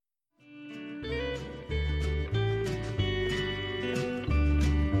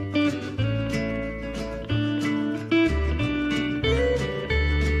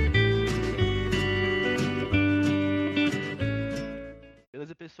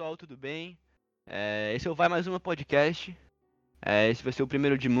pessoal, tudo bem? Esse é o Vai Mais Uma Podcast. Esse vai ser o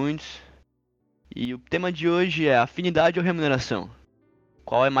primeiro de muitos. E o tema de hoje é afinidade ou remuneração?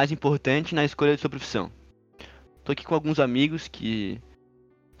 Qual é mais importante na escolha de sua profissão? Tô aqui com alguns amigos que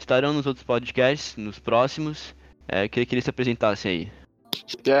estarão nos outros podcasts, nos próximos. Queria que eles se apresentassem aí.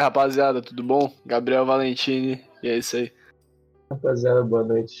 E aí, rapaziada, tudo bom? Gabriel Valentini, e é isso aí. Rapaziada, boa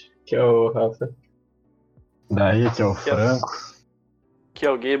noite. Aqui é o Rafa. Daí, aqui é o Franco. Aqui é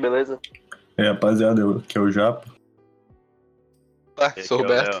o Gui, beleza? Rapaziada, aqui é o Japo. Sou o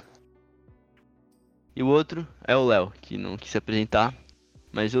Roberto. E o outro é o Léo, que não quis se apresentar.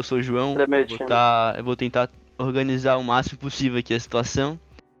 Mas eu sou o João, eu vou tentar organizar o máximo possível aqui a situação.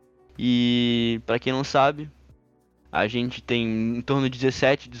 E pra quem não sabe, a gente tem em torno de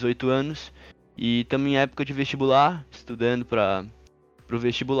 17, 18 anos. E estamos em época de vestibular, estudando pro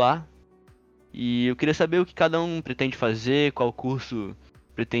vestibular. E eu queria saber o que cada um pretende fazer, qual curso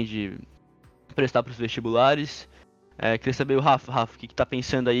pretende prestar para os vestibulares. Queria saber o Rafa, o que tá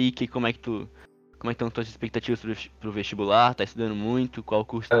pensando aí, como é que estão as tuas expectativas pro vestibular? Tá estudando muito? Qual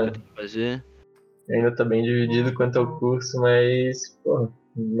curso tu pretende fazer? Ainda tô bem dividido quanto ao curso, mas,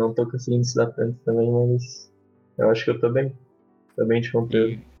 não tô conseguindo estudar tanto também, mas eu acho que eu tô bem. Tô bem de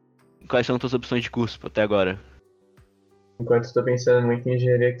conteúdo. E quais são as tuas opções de curso até agora? Enquanto eu tô pensando muito em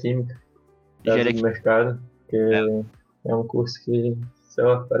engenharia química, Engenharia do mercado, porque é um curso que, sei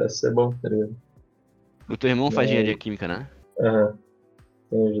lá, parece ser bom, tá ligado? O teu irmão faz engenharia química, né? Aham.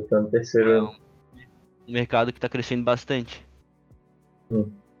 Eu já tô no terceiro ano. Um mercado que tá crescendo bastante.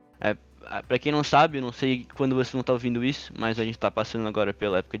 Pra quem não sabe, eu não sei quando você não tá ouvindo isso, mas a gente tá passando agora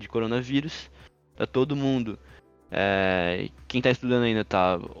pela época de coronavírus. Tá todo mundo. Quem tá estudando ainda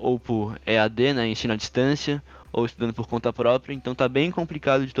tá ou por EAD, né, ensino à distância, ou estudando por conta própria, então tá bem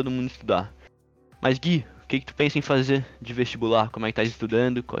complicado de todo mundo estudar. Mas Gui, o que tu pensa em fazer de vestibular? Como é que tá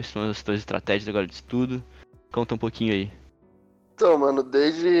estudando? Quais são as tuas estratégias agora de estudo? Conta um pouquinho aí. Então, mano,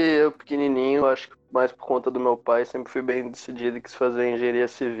 desde eu pequenininho, acho que mais por conta do meu pai, sempre fui bem decidido e quis fazer engenharia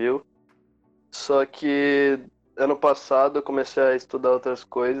civil. Só que ano passado eu comecei a estudar outras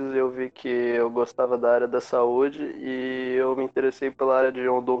coisas e eu vi que eu gostava da área da saúde e eu me interessei pela área de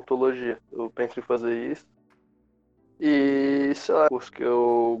odontologia. Eu pensei em fazer isso. E, sei lá, curso que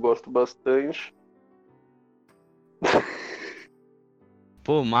eu gosto bastante.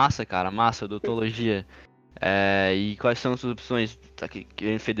 Pô, massa, cara, massa, odontologia. E quais são as suas opções? Tá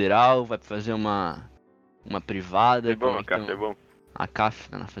querendo federal? Vai fazer uma privada? É bom, a CAF é bom. A CAF,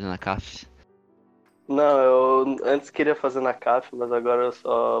 tá fazendo a CAF. Não, eu antes queria fazer na CAF, mas agora eu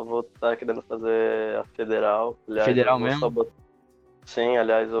só vou estar querendo fazer a federal. Aliás, Federal eu vou mesmo? Sim,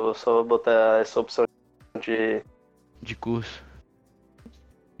 aliás, eu vou só botar essa opção de curso.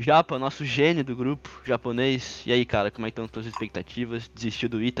 Japa, nosso gênio do grupo japonês. E aí, cara, como é que estão as tuas expectativas? Desistiu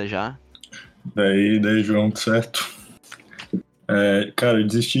do ITA já? Daí, João, tudo certo? Cara, eu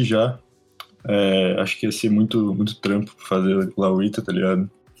desisti já. Acho que ia ser muito trampo fazer lá o ITA, tá ligado?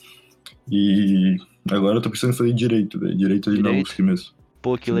 E agora eu tô pensando em fazer direito, velho. Direito ali na UFSC mesmo.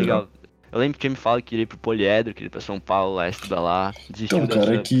 Pô, que legal. Eu lembro que tinha me falado que iria pro Poliedro, que iria pra São Paulo lá, estudar lá. Desistiu então,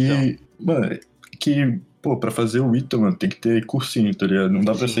 cara, pra fazer o ITA, mano, tem que ter cursinho, tá ligado? Não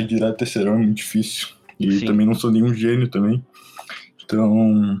dá pra ser direto terceirão, é muito difícil. E também não sou nenhum gênio também.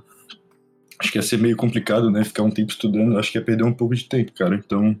 Então, acho que ia ser meio complicado, né? Ficar um tempo estudando, acho que ia perder um pouco de tempo, cara.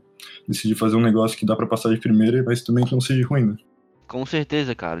 Então, decidi fazer um negócio que dá pra passar de primeira, mas também que não seja ruim, né? Com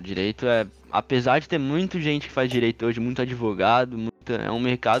certeza, cara. O direito apesar de ter muita gente que faz direito hoje, muito advogado, é um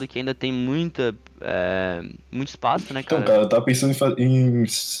mercado que ainda tem muito espaço, né, cara? Então, cara, eu tava pensando em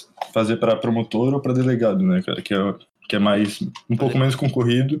fazer pra promotor ou pra delegado, né, cara? Que é mais, pouco menos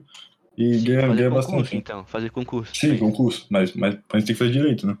concorrido e ganha bastante. Então, fazer concurso. Sim, concurso, mas tem que fazer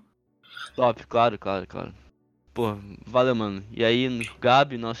direito, né? Top, claro. Pô, valeu, mano. E aí,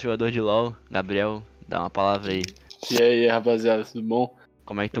 Gabi, nosso jogador de LoL, Gabriel, dá uma palavra aí. E aí, rapaziada, tudo bom?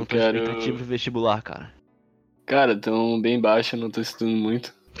 Como é que estão tuas expectativas pro vestibular, cara? Cara, tão bem baixa, não tô estudando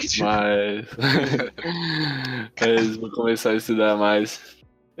muito, mas... mas vou começar a estudar mais.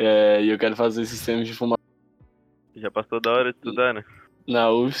 E eu quero fazer sistemas de informação. Já passou da hora de estudar, né? Na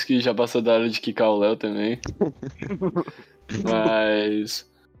UFSC, já passou da hora de quicar o Léo também.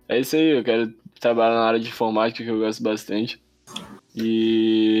 Mas é isso aí, eu quero trabalhar na área de informática, que eu gosto bastante.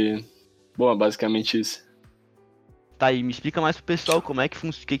 E... bom, é basicamente isso. Tá aí, me explica mais pro pessoal como é que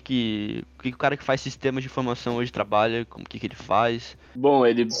funciona, o que o cara que faz sistemas de informação hoje trabalha, o que ele faz. Bom,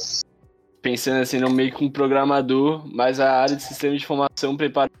 ele, pensando assim, no meio que um programador, mas a área de sistema de informação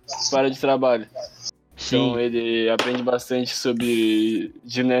prepara para de trabalho. Sim. Então ele aprende bastante sobre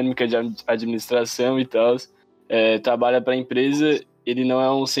dinâmica de administração e tal, trabalha para a empresa ele não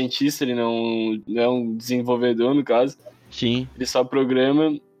é um cientista, ele não é um desenvolvedor, no caso. Sim. Ele só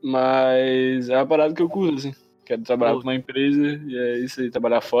programa, mas é uma parada que eu curto, assim. Quero trabalhar pra uma empresa, e é isso aí,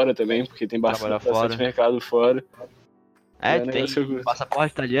 trabalhar fora também, porque tem bastante mercado fora. Tem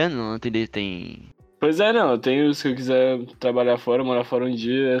passaporte italiano, não tem... Pois é, não, eu tenho, se eu quiser trabalhar fora, morar fora um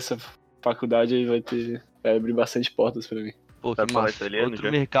dia, essa faculdade aí vai abrir bastante portas pra mim. Pô, que massa. Italiano, outro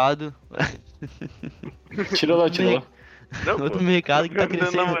já? Mercado... Tira lá. Não, outro mercado que tá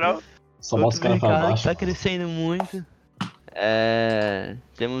crescendo. Só mostra o cara pra baixo. Que tá crescendo muito.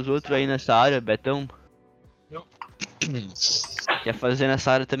 Temos outro aí nessa área, Betão. Não. Quer fazer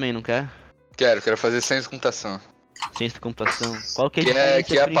nessa área também, não quer? Quero fazer ciência da computação. Ciência da computação. Qual que é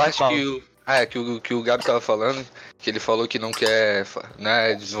a parte que o Gabi tava falando, que ele falou que não quer,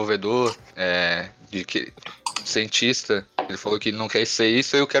 né, desenvolvedor, cientista, ele falou que não quer ser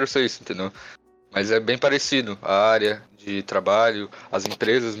isso, eu quero ser isso, entendeu? Mas é bem parecido, a área de trabalho, as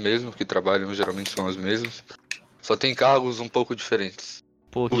empresas mesmo que trabalham geralmente são as mesmas, só tem cargos um pouco diferentes.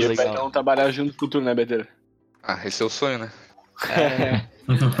 Pô, que legal. legal. Vai então trabalhar junto no futuro, né, Beteiro? Esse é o sonho, né?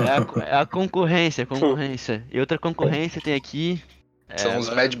 É a concorrência. E outra concorrência tem aqui... São os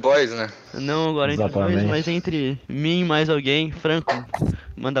Mad Boys, né? Não agora entre dois, mas entre mim e mais alguém. Franco,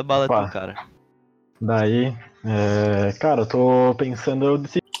 manda bala tu, cara. Daí, cara, eu tô pensando, eu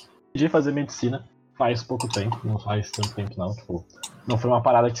decidi fazer medicina faz pouco tempo, não faz tanto tempo não, tipo, não foi uma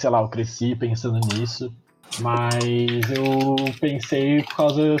parada que, sei lá, eu cresci pensando nisso, mas eu pensei por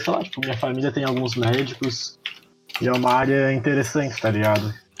causa, sei lá, tipo, minha família tem alguns médicos e é uma área interessante, tá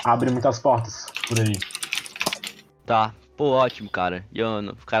ligado? Abre muitas portas por aí. Tá. Pô, ótimo, cara.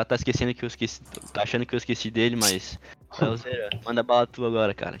 O cara tá esquecendo que eu esqueci. Tá achando que eu esqueci dele, mas. Leozeira, manda bala tu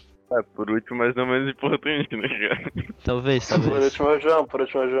agora, cara. Por último, mas não menos importante, né, cara? Talvez. Por último é o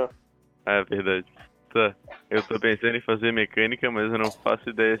João. É verdade. Tá. Eu tô pensando em fazer mecânica, mas eu não faço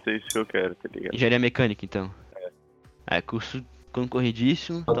ideia se é isso que eu quero, tá ligado? Engenharia mecânica, então. curso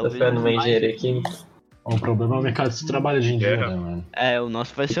concorridíssimo. Talvez numa engenharia química. O problema é o mercado de trabalho hoje em dia, né, mano? O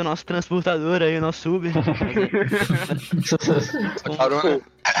nosso vai ser o nosso transportador aí, o nosso Uber.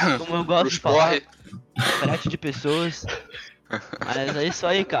 como eu gosto de falar, frete de pessoas. Mas é isso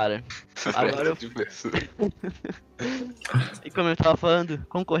aí, cara. Agora E como eu tava falando,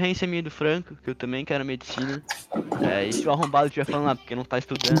 concorrência minha do Franco, que eu também quero medicina. E se o arrombado estiver falando lá, porque não tá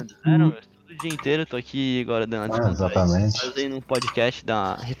estudando. Não, eu estudo o dia inteiro, eu tô aqui agora dando exatamente. fazendo um podcast,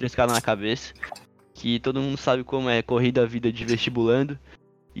 dar uma refrescada na cabeça. Que todo mundo sabe como é corrida a vida de vestibulando.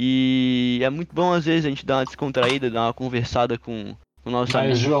 E é muito bom às vezes a gente dar uma descontraída, dar uma conversada com o nosso amigo.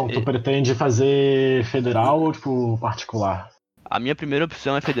 Mas João, tu pretende fazer federal ou tipo particular? A minha primeira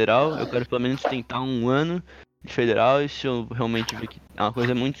opção é federal, eu quero pelo menos tentar um ano de federal, e se eu realmente ver que é uma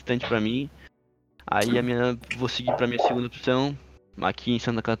coisa muito distante pra mim, aí vou seguir pra minha segunda opção, aqui em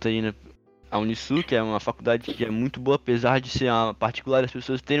Santa Catarina, a Unisul, que é uma faculdade que é muito boa, apesar de ser uma particular, as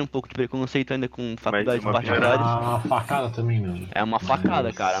pessoas terem um pouco de preconceito ainda com faculdades particulares. É uma facada também, né? É uma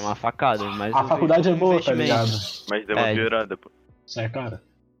facada, cara, é uma facada. Mas a faculdade é boa, tá ligado? Mas deu uma piorada, pô. Isso é, cara.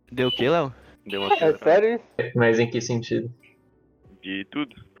 Deu o que, Léo? Deu uma piorada. É sério? Mas em que sentido? De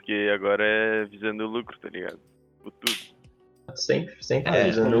tudo, porque agora é visando o lucro, tá ligado? Por tudo. Sempre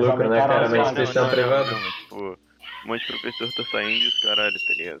visando o lucro, né, cara? Uma instituição privada. Mas, tipo, um monte de professor tá saindo e os caralho,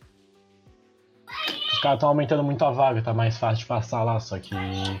 tá ligado? Os caras estão aumentando muito a vaga, tá mais fácil de passar lá, só que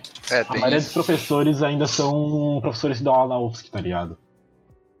a maioria dos professores ainda são professores que dão aula na UFSC, tá ligado?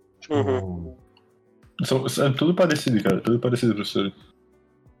 Tipo... É tudo parecido, cara. Tudo parecido, professor.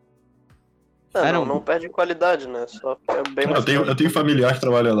 Não perde qualidade, né? Só é bem mais eu tenho familiar que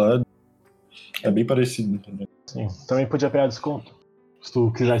trabalha lá. É bem parecido. Entendeu? Sim, também podia pegar desconto. Se tu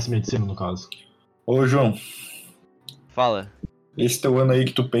quisesse medicina, no caso. Ô, João. Fala. Esse teu ano aí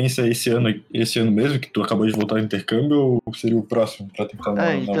que tu pensa esse ano mesmo, que tu acabou de voltar do intercâmbio, ou seria o próximo pra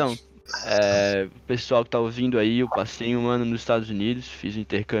tentar então, o pessoal que tá ouvindo aí, eu passei um ano nos Estados Unidos, fiz um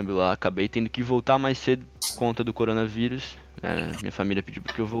intercâmbio lá, acabei tendo que voltar mais cedo por conta do coronavírus. Minha família pediu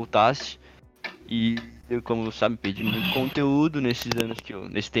que eu voltasse. E eu, como sabe, perdi muito conteúdo nesse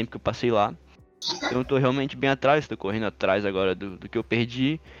tempo que eu passei lá. Então eu tô realmente bem atrás, tô correndo atrás agora do que eu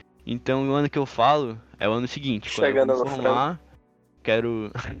perdi. Então o ano que eu falo é o ano seguinte, quando eu me formar,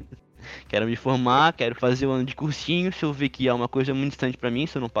 quero me formar, quero fazer o ano de cursinho, se eu ver que é uma coisa muito distante pra mim,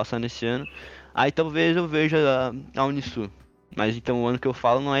 se eu não passar nesse ano, aí talvez eu veja a Unisul. Mas então o ano que eu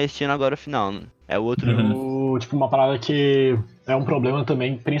falo não é esse ano agora final, né? É o outro ano. Tipo, uma parada que é um problema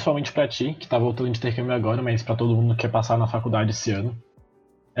também, principalmente pra ti, que tá voltando de intercâmbio agora, mas pra todo mundo que quer passar na faculdade esse ano,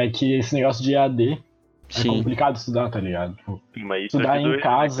 é que esse negócio de EAD é complicado estudar, tá ligado? Tipo, estudar em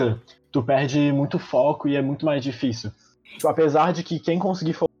casa, tu perde muito foco e é muito mais difícil. Tipo, apesar de que quem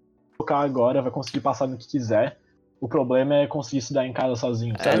conseguir focar agora vai conseguir passar no que quiser, o problema é conseguir estudar em casa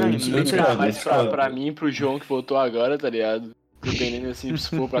sozinho. Não, isso muita é Cara, gente- mas pra mim e pro João que voltou agora, tá ligado? Dependendo assim, se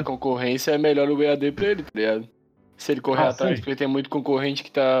for pra concorrência, é melhor o EAD pra ele, tá ligado? Se ele correr atrás, sim. porque tem muito concorrente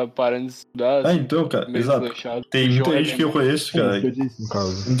que tá parando de estudar, assim, Então, cara, meio exato. deslanchado. Tem O João muita é gente que eu conheço, Sim, cara. isso que eu disse, no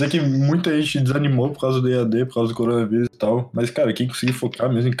caso. Vamos dizer que muita gente desanimou por causa do EAD, por causa do coronavírus e tal. Mas, cara, quem conseguir focar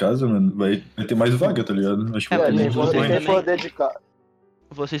mesmo em casa, mano, vai ter mais vaga, tá ligado? Acho que vai ter mas menos você concorrente. Quem for dedicar.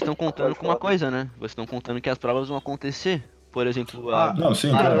 Vocês estão contando Pode com uma falar. coisa, né? Vocês estão contando que as provas vão acontecer. Por exemplo, Não,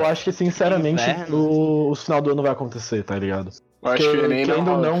 sim, Cara, cara. eu acho que sinceramente Inverno. o final do ano vai acontecer, tá ligado? Eu acho que o Enem querendo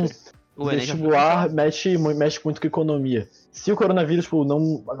ou não, o Enem já foi vestibular mexe muito com a economia. Se o coronavírus tipo,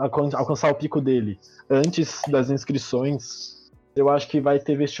 não alcançar o pico dele antes das inscrições, eu acho que vai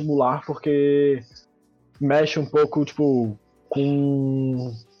ter vestibular porque mexe um pouco, tipo,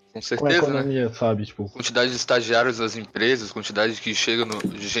 com Com a certeza, né? economia, sabe? Tipo, Quantidade de estagiários das empresas, quantidade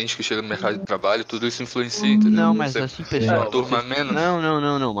de gente que chega no mercado de trabalho, tudo isso influencia, entendeu? Não, mas Você- assim, pessoal. uma turma menos. Não,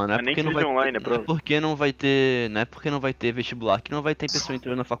 mano. Não é Mas nem porque que não seja vai online, ter, a prova. não é porque não vai ter vestibular que não vai ter pessoa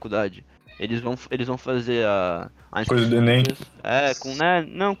entrando na faculdade. Eles vão fazer a Coisa do Enem. com, né?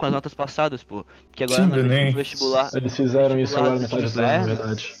 Não, com as notas passadas, pô. Que agora Sim, no do Enem. vestibular. eles fizeram isso agora vestibular metade de do ano, na inverno,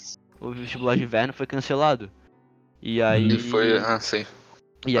 verdade. O vestibular de inverno foi cancelado. E aí. E foi. Ah, sim.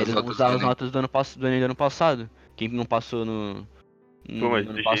 E aí as eles vão notas usar do as Enem. notas do Enem do ano passado. Quem não passou no mas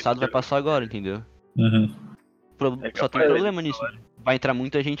ano do passado jeito vai que- passar agora, entendeu? Uhum. Só tem problema nisso. Vai entrar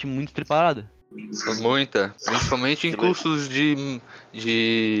muita gente muito preparada. Muita. Principalmente em cursos de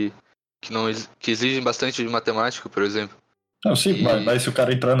que exigem bastante de matemática, por exemplo. Não, sim, E- mas se o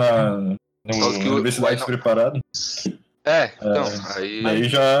cara entrar na Só que o- universidade o- despreparado, Então, aí.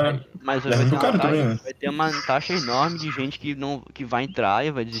 já. Mas Já vai ter, arranca o cara uma taxa, também, né? vai ter uma taxa enorme de gente que vai entrar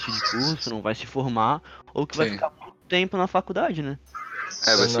e vai desistir de curso, não vai se formar, ou que vai Sim. ficar muito tempo na faculdade, né?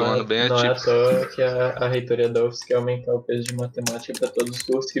 Vai ser um ano bem Não é à atípico. toa que a reitoria da UFSC quer aumentar o peso de matemática para todos os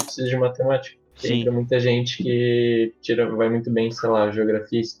cursos que precisam de matemática. Sim. Entra muita gente que vai muito bem, sei lá,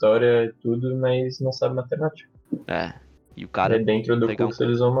 geografia, história, tudo, mas não sabe matemática. É. E o cara. Aí dentro do pegar um curso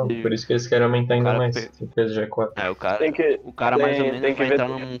eles vão mandar. Por isso que eles querem aumentar ainda cara mais. O peso já é 4. É, o cara. Tem que, O cara mais ou tem- menos tem que vai ver- entrar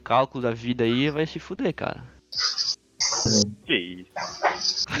num cálculo da vida aí e vai se fuder, cara. Que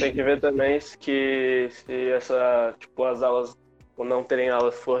isso? Tem que ver também que se essa, tipo, as aulas, ou não terem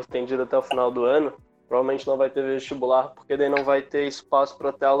aulas for estendidas até o final do ano, provavelmente não vai ter vestibular, porque daí não vai ter espaço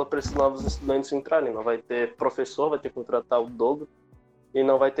para ter aula para esses novos estudantes entrarem. Não vai ter professor, vai ter que contratar o dobro e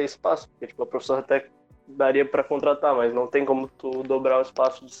não vai ter espaço, porque tipo, a professora até daria para contratar, mas não tem como tu dobrar o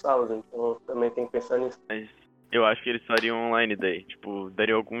espaço de salas, então também tem que pensar nisso. Mas eu acho que eles fariam online daí. Tipo,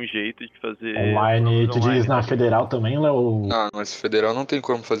 daria algum jeito de fazer. Online, tu online. diz na federal também, Léo? Não, mas federal não tem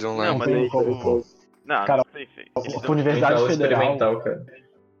como fazer online. Não, mas tem daí, como. tipo. Não, Cara, não sei, feio. A Universidade aula Federal. experimental, cara.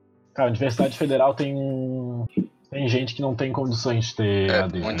 Cara, a Universidade Federal tem gente que não tem condições de ter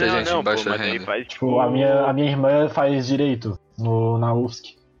AD. muita gente de baixa mas daí renda. faz, Tipo, a minha irmã faz direito na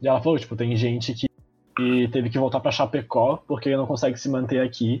UFSC. E ela falou, tipo, tem gente que teve que voltar pra Chapecó porque não consegue se manter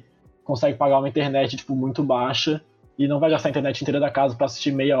aqui, consegue pagar uma internet, tipo, muito baixa e não vai gastar a internet inteira da casa pra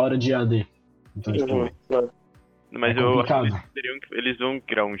assistir meia hora de AD. Então, tipo, Mas é eu acho complicado. que eles vão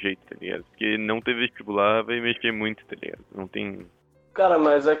criar um jeito, tá ligado? Porque não ter vestibular vai mexer muito, tá ligado? Não tem. Cara,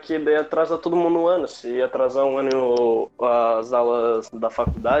 mas é que daí atrasa todo mundo um ano. Se atrasar um ano as aulas da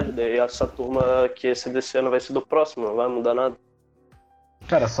faculdade, daí essa turma que desse ano vai ser do próximo, não vai mudar nada.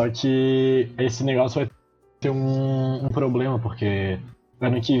 Cara, só que esse negócio vai ter um problema, porque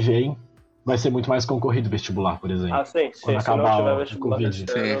ano que vem vai ser muito mais concorrido o vestibular, por exemplo. Ah, sim, sim. Quando Se não acabar tiver o vestibular Covid.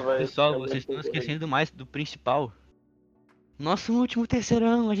 esse ano, vai Pessoal, ser vocês muito estão concorrido. esquecendo mais do principal. Nosso último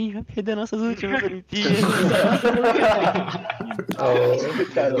terceirão, a gente vai perder nossas últimas Olimpíadas.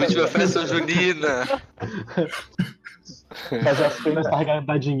 Última festa junina. Fazer as penas para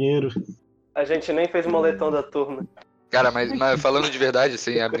dar dinheiro. A gente nem fez moletom da turma. Cara, mas falando de verdade,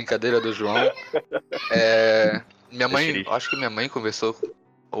 sem a brincadeira do João, minha mãe, triste. acho que minha mãe conversou,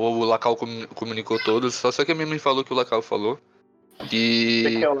 ou o Lacal comunicou todos, só que a minha mãe falou que o Lacal falou.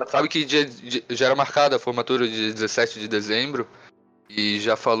 Que é o Lacal? sabe que já era marcada a formatura de 17 de dezembro e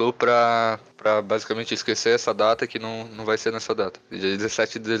já falou pra basicamente esquecer essa data, que não vai ser nessa data, dia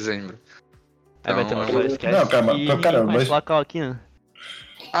 17 de dezembro. Aí vai ter uma Então, pessoa esquece Não, cara, e cara, ninguém conhece mas- o local aqui, né?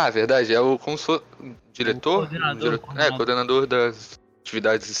 verdade, é o diretor? Coordenador. Coordenador das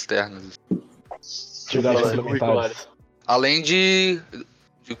atividades externas. Atividades Extracurriculares. complementares. Além de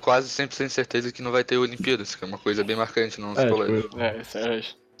quase 100% certeza que não vai ter Olimpíadas, que é uma coisa bem marcante no nosso colégio. Tipo, Isso é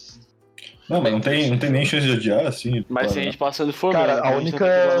verdade. Não, mas não tem nem chance de adiar, assim. Mas pra- se a gente passando fome, cara, né? a gente não tem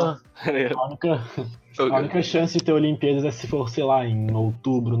que ir lá. única A única chance de ter Olimpíadas é se for, sei lá, em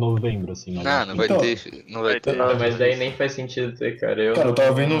outubro, novembro, assim. Não vai Então, ter. Não vai ter. Não, mas daí nem faz sentido ter, cara. Cara, eu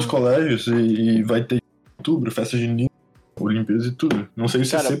tava vendo nos colégios e vai ter em outubro, festa de junina, Olimpíadas e tudo. Não sei o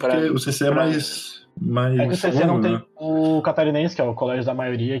CC, porque o CC é mais É que o CC não longo, tem. né? O catarinense, que é o colégio da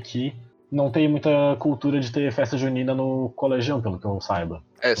maioria aqui, não tem muita cultura de ter festa junina no colegião, pelo que eu saiba.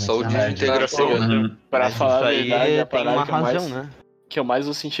 É, só o de Média. integração, né? Uhum. Pra Mas falar a isso aí verdade, a tem parada uma que eu razão, mais, né? que eu mais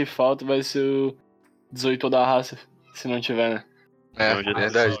vou sentir falta vai ser o 18 da raça, se não tiver, né? É, Não, já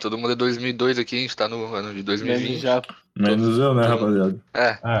verdade. Todo mundo é 2002 aqui, a gente tá no ano de Menos 2020. já. Menos eu, né, rapaziada?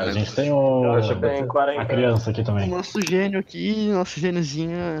 A gente tem Eu já Tem a 40. criança aqui O também. nosso gênio aqui, nosso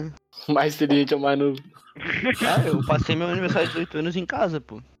gêniozinho. Mais inteligente ou mais novo. Ah, eu passei meu aniversário de 18 anos em casa,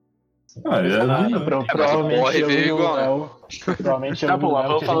 pô. Ah, Provavelmente morre eu veio e o igual, né? Léo. Provavelmente eu Tá e o bom, mas Léo,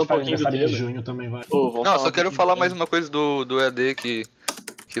 vamos que a falar gente um faz pouquinho do aniversário em tema. junho também vai. Pô, vamos Não, falar só um quero pouquinho falar do mais tema. uma coisa do EAD que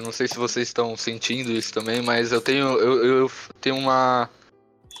não sei se vocês estão sentindo isso também, mas eu tenho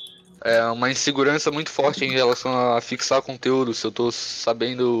uma insegurança muito forte em relação a fixar conteúdo, se eu tô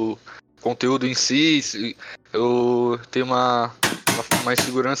sabendo conteúdo em si, eu tenho uma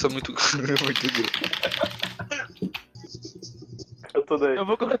insegurança muito, muito grande. Eu tô daí. Eu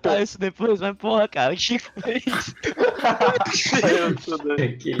vou cortar isso depois, mas porra, cara, o Chico fez. Eu tô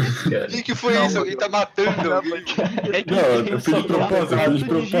daí. Que isso, cara. O que foi isso? Alguém tá matando alguém? É que Não, eu fiz de propósito, eu fiz de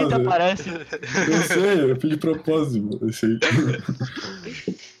tu digita, propósito. aparece. Eu sei, eu fiz de propósito, mano. Eu sei.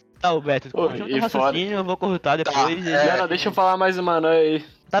 Tá, o Beto, Pô, continua e teu raciocínio, eu vou cortar depois. Não, deixa eu falar mais uma nós aí.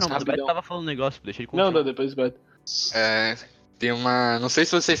 Tá, não, mas o Beto rapidão. tava falando um negócio, deixa ele Não, continuar. depois vai. Tem uma. Não sei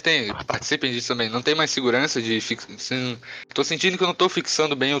se vocês participem disso também. Não tem mais segurança de tô sentindo que eu não tô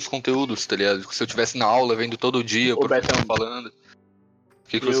fixando bem os conteúdos, tá ligado? Se eu tivesse na aula, vendo todo dia, o professor Betão. falando. O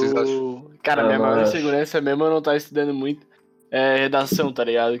que vocês acham? Cara, minha Eu maior acho. insegurança mesmo é eu não estar estudando muito redação, tá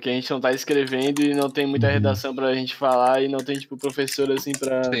ligado? Que a gente não tá escrevendo e não tem muita redação pra gente falar e não tem, tipo, professor assim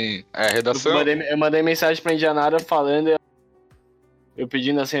pra. Sim, redação. Eu mandei mensagem pra Indianara falando, eu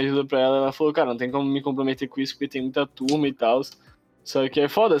pedindo assim ajuda pra ela falou, cara, não tem como me comprometer com isso porque tem muita turma e tal. Só que é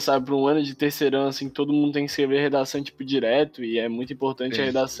foda, sabe? Pra um ano de terceirão, assim, todo mundo tem que escrever redação, tipo, direto, e é muito importante Sim. a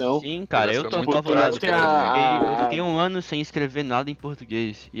redação. Sim, cara, eu tô Muito apavorado, prática, cara. Eu né? fiquei um ano sem escrever nada em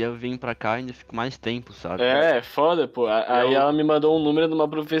português. E eu vim pra cá e ainda fico mais tempo, sabe? É foda, pô. Aí ela me mandou um número de uma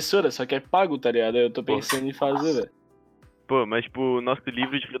professora, só que é pago, tá ligado? Eu tô pensando em fazer, velho. Pô, mas tipo, o nosso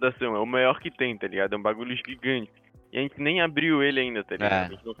livro de redação é o maior que tem, tá ligado? É um bagulho gigante. E a gente nem abriu ele ainda, tá ligado? É. A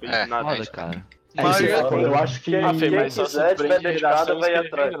gente não fez É. nada. Foda, cara. Eu acho que. Ah, Fê, Quem mas só quiser, se tiver prende redação dedicado, vai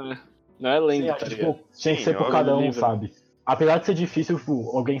escrevendo, atrás. né? Não é lendo, tá ligado? Tipo, tem que ser por Sim, cada um, livro. sabe? Apesar de ser difícil,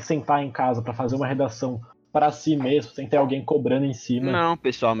 tipo, alguém sentar em casa pra fazer uma redação pra si mesmo, sem ter alguém cobrando em cima. Não,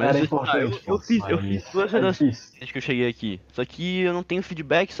 pessoal, mas Era eu, importante. eu fiz mas duas é redações difícil. desde que eu cheguei aqui. Só que eu não tenho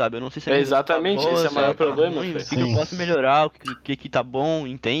feedback, sabe? Eu não sei se É a minha exatamente, tá boa, esse é o se maior ela tá problema, ruim, Fê. o que eu Sim. posso melhorar, o que tá bom,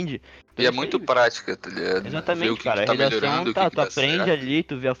 entende? E é muito prática, tá ligado? Ver Exatamente, o que cara. tá A redação, melhorando, o tá, que tu tá aprende certo. ali,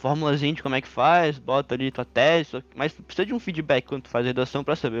 tu vê a formulazinha de como é que faz, bota ali tua tese, mas tu precisa de um feedback quando tu faz a redação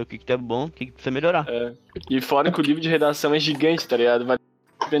pra saber o que é bom, o que precisa melhorar. E fora que o livro de redação é gigante, tá ligado? Vai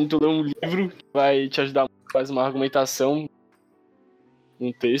dependendo tu ler um livro que vai te ajudar muito, faz uma argumentação,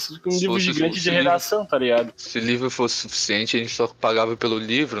 um texto, com um Se livro fosse- gigante se de livro- redação, tá ligado? Se o livro fosse suficiente, a gente só pagava pelo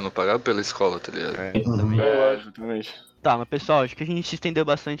livro, não pagava pela escola, tá ligado? Exatamente. Tá, mas pessoal, acho que a gente se estendeu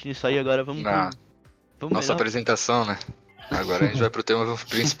bastante nisso aí, agora vamos vamos Nossa melhor apresentação, né? Agora a gente vai pro tema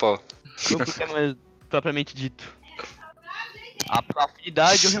principal. vamos pro tema propriamente dito. A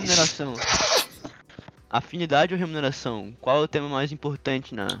afinidade ou remuneração? Afinidade ou remuneração? Qual é o tema mais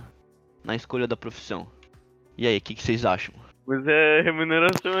importante na escolha da profissão? E aí, o que vocês acham? Mas é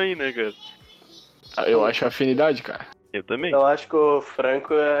remuneração aí, né, cara? Eu acho afinidade, cara. Eu também. Eu acho que o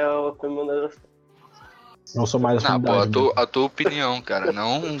Franco é o remuneração. Eu sou mais Não, pô, afinidade mesmo. a tua opinião, cara,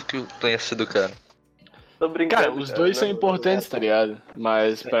 não que eu tenha sido cara. Tô brincando. Cara, os dois são não- importantes, tá ligado?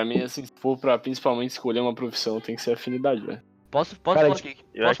 Mas pra mim, assim, se for pra principalmente escolher uma profissão, tem que ser afinidade, velho. Posso Cara, falar aqui?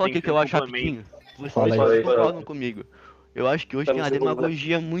 eu Posso acho falar que tem aqui que eu que acho ser um rapidinho? Vocês Fala aí. concordam comigo. Eu acho que hoje Tá tem no uma segundo,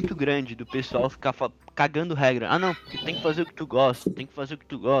 demagogia muito grande do pessoal ficar cagando regra. Ah não, porque tem que fazer o que tu gosta, tem que fazer o que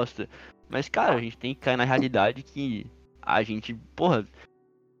tu gosta. Mas cara, a gente tem que cair na realidade que a gente, porra,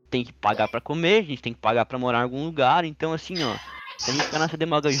 tem que pagar pra comer, a gente tem que pagar pra morar em algum lugar. Então assim, ó, se a gente ficar nessa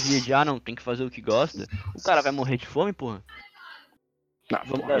demagogia de não, tem que fazer o que gosta, o cara vai morrer de fome, porra.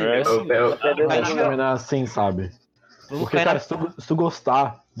 Vamos, Mas terminar assim, sabe? vamos Porque, cair cara, na... se tu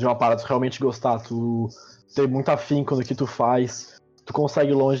gostar de uma parada, se tu realmente gostar, tu ter muito afinco no que tu faz, tu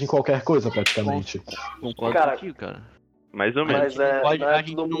consegue ir longe em qualquer coisa, praticamente. Concordo Cara, contigo, cara. Mais ou menos. Mas não pode- não a é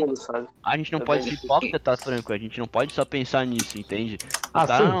gente todo não- mundo, sabe? A gente não É pode bem ser hipócrita, Franco. A gente não pode só pensar nisso, entende? Ah,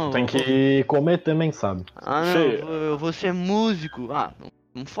 Tá, sim, não, tu tem que comer também, sabe? Ah, não, Feio. eu vou ser músico. Ah,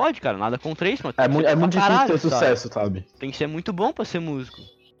 não fode, cara. Nada contra isso, mas tem É, que ser é bom muito pra difícil caralho, ter sucesso, sabe? Tem que ser muito bom pra ser músico.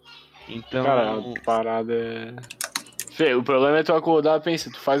 Então, Cara, a parada é. Fê, o problema é tu acordar, pensa,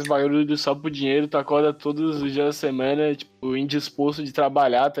 tu faz bagulho só pro dinheiro, tu acorda todos os dias da semana, tipo, indisposto de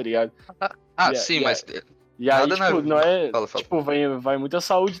trabalhar, tá ligado? Ah, E a- sim, e a- mas E aí, Nada tipo, na- não é. Fala, fala. Tipo, vai muita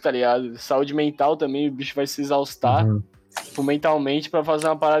saúde, tá ligado? Saúde mental também, o bicho vai se exaustar, Uhum. tipo, mentalmente pra fazer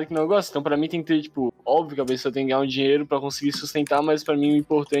uma parada que não gosta. Então, pra mim, tem que ter, tipo, óbvio que a pessoa tem que ganhar um dinheiro pra conseguir sustentar, mas pra mim o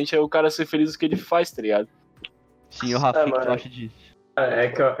importante é o cara ser feliz do que ele faz, tá ligado? sim, o Rafa, o que tu mano. acha disso? É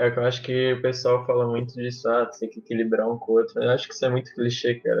que eu acho que o pessoal fala muito disso, tem que equilibrar um com o outro. Eu acho que isso é muito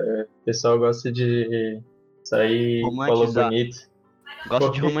clichê, cara. O pessoal gosta de sair, falou Romantizar. bonito. Gosta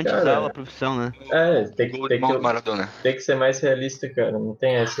de Porque, romantizar cara, a profissão, né? tem Gol que, de mão do Maradona. tem que ser mais realista, cara. Não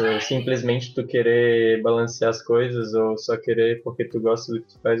tem essa, simplesmente tu querer balancear as coisas ou só querer porque tu gosta do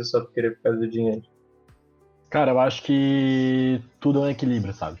que tu faz ou só querer por causa do dinheiro. Cara, eu acho que tudo é um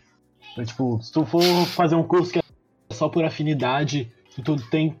equilíbrio, sabe? Então, tipo, se tu for fazer um curso que é só por afinidade, e tu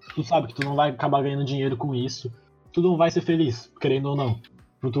sabe que tu não vai acabar ganhando dinheiro com isso, tu não vai ser feliz, querendo ou não.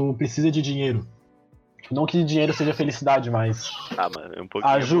 Tu precisa de dinheiro. Não que dinheiro seja felicidade, mas Ah, mano, é um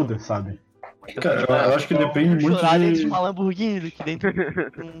pouquinho. ajuda, sabe? Cara, eu acho que depende muito Chorar dentro de de. uma Lamborghini do que dentro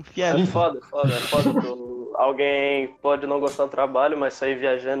de um É Fiat. foda. Alguém pode não gostar do trabalho, mas sair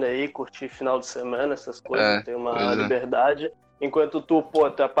viajando aí, curtir final de semana, essas coisas, ter uma pois é. liberdade. Enquanto tu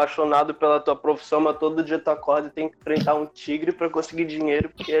é apaixonado pela tua profissão, mas todo dia tu acorda e tem que enfrentar um tigre pra conseguir dinheiro,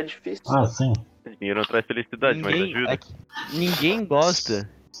 porque é difícil. Ah, sim. Dinheiro não traz felicidade, mas ajuda. Ninguém gosta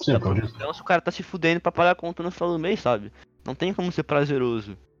Sim, da eu acredito. profissão se o cara tá se fudendo pra pagar a conta no final do mês, sabe? Não tem como ser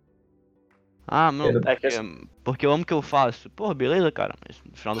prazeroso. Ah, não, É que porque eu amo o que eu faço. Pô, beleza, cara, mas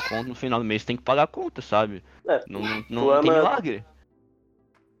no final do mês tem que pagar a conta, sabe? É, Não tem milagre.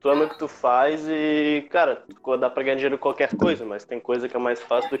 tu ama o que tu faz e, cara, dá pra ganhar dinheiro em qualquer coisa, mas tem coisa que é mais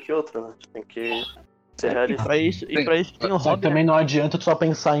fácil do que outra, né? Tem que ser E realista. pra isso tem o Só que hobby, né? também não adianta tu só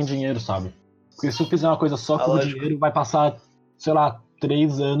pensar em dinheiro, sabe? Porque se tu fizer uma coisa só por lógico. dinheiro, vai passar, sei lá,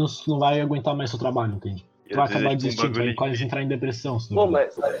 3 anos, tu não vai aguentar mais seu trabalho, entende? Tu vai às vezes acabar é tipo um desistindo, tu vai bagulho quase entrar em depressão. Se Pô, duvidar.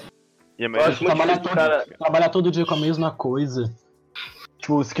 mas E é eu mais acho muito trabalhar, difícil, cara. trabalhar todo dia com a mesma coisa,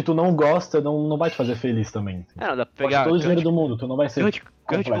 tipo, se que tu não gosta, não vai te fazer feliz também. É, não, dá pra Pode pegar todo o dinheiro do mundo, tu não vai ser Kurt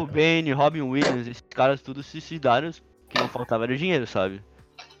completo. Cobain, Robin Williams, esses caras tudo se suicidaram, que não faltava era dinheiro, sabe?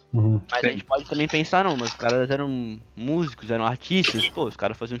 Uhum. Mas a gente pode também pensar, não, mas os caras eram músicos, eram artistas, pô, os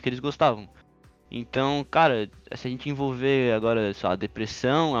caras faziam o que eles gostavam. Então, cara, se a gente envolver agora, sei lá,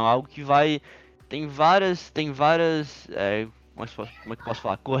 depressão, é algo que vai... Tem várias, como é que eu posso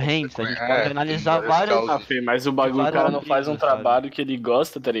falar? Correntes, a gente pode analisar tem várias várias... causas. Ah, Fê, mas o bagulho, o cara não faz um trabalho que ele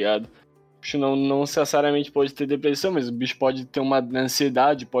gosta, tá ligado? O bicho não necessariamente pode ter depressão, mas o bicho pode ter uma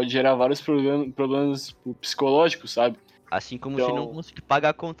ansiedade, pode gerar vários problemas tipo, psicológicos, sabe? Assim como Então- se não conseguir pagar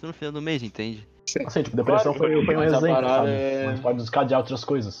a conta no final do mês, entende? Assim, tipo, depressão Claro, foi um mas a exemplo, parada sabe? é- Mas pode descadear outras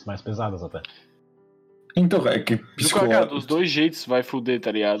coisas, mais pesadas até. Então, é que Cara, dos dois jeitos vai fuder,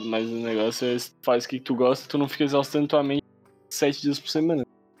 tá ligado? Mas o negócio é faz o que tu gosta, tu não fica exaustando tua mente 7 dias por semana.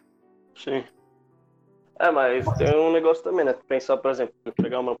 Sim. Mas tem um negócio também, né? Pensar, por exemplo,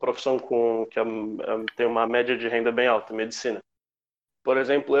 pegar uma profissão tem uma média de renda bem alta, medicina. Por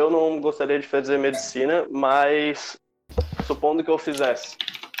exemplo, eu não gostaria de fazer medicina, mas supondo que eu fizesse.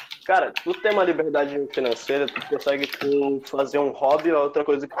 Cara, tu tem uma liberdade financeira, tu consegue fazer um hobby ou outra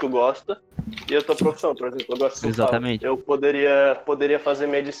coisa que tu gosta, e a tua profissão, por exemplo, eu gosto de surfar. Exatamente. Eu poderia fazer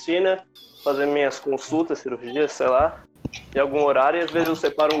medicina, fazer minhas consultas, cirurgias, sei lá, em algum horário, e às vezes eu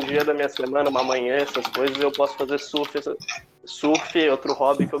separo um dia da minha semana, uma manhã, essas coisas, e eu posso fazer surf, outro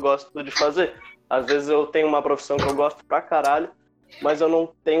hobby que eu gosto de fazer. Às vezes eu tenho uma profissão que eu gosto pra caralho, mas eu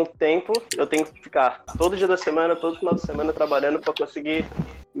não tenho tempo, eu tenho que ficar todo dia da semana, todo final de semana trabalhando pra conseguir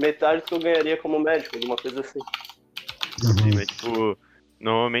metade do que eu ganharia como médico, alguma coisa assim. Sim, mas, tipo,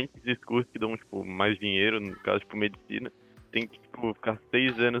 normalmente esses cursos que dão, tipo, mais dinheiro, no caso, tipo, medicina, tem que, tipo, ficar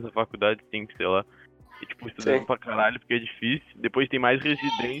 6 anos na faculdade, tem que, sei lá, e, tipo, estudando Sim. pra caralho, porque é difícil. Depois tem mais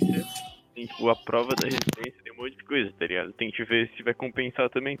residência, tem, tipo, a prova da residência, tem um monte de coisa, tá ligado? Tem que ver se vai compensar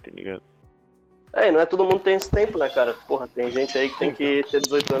também, tá ligado? E não é todo mundo tem esse tempo, né, cara? Porra, tem gente aí que tem que ter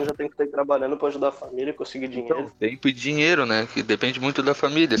 18 anos, já tem que estar trabalhando pra ajudar a família, conseguir dinheiro. Tempo e dinheiro, né? Que depende muito da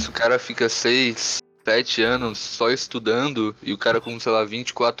família. Se o cara fica 6, 7 anos só estudando e o cara com, sei lá,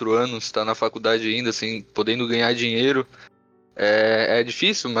 24 anos tá na faculdade ainda, assim, podendo ganhar dinheiro, é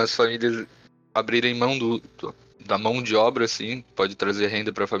difícil, mas famílias abrirem mão da mão de obra, assim, pode trazer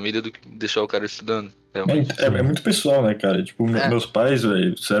renda pra família do que deixar o cara estudando. Realmente. É muito pessoal, né, cara? Tipo, meus pais,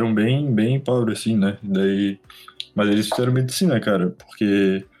 velho, eram bem pobres, assim, né? Mas eles fizeram medicina, cara,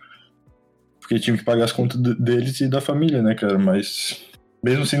 porque tinham que pagar as contas deles e da família, né, cara? Mas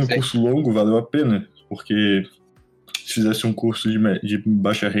mesmo sendo um curso longo, valeu a pena, porque se fizesse um curso de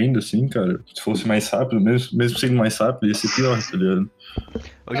baixa renda, assim, cara, se fosse mais rápido, mesmo sendo mais rápido, ia ser pior, tá ligado?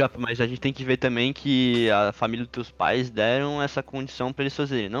 Ô, Japa, mas a gente tem que ver também que a família dos teus pais deram essa condição pra eles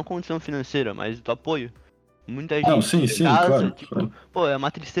fazerem. Não condição financeira, mas do apoio. Muita gente Não, sim, em casa, claro, tipo, claro. pô, é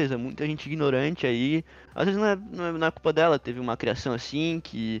uma tristeza, muita gente ignorante aí. Às vezes não é culpa dela, teve uma criação assim,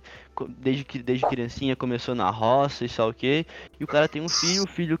 que desde criancinha começou na roça e sei lá o quê. E o cara tem um filho, o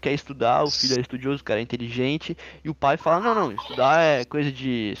filho quer estudar, o filho é estudioso, o cara é inteligente. E o pai fala, não, estudar é coisa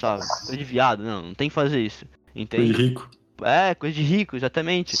de, sabe, coisa de viado, não tem que fazer isso. Entende? Coisa de rico. É, coisa de rico,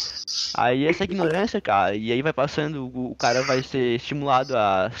 exatamente. Aí essa ignorância, cara, e aí vai passando, o cara vai ser estimulado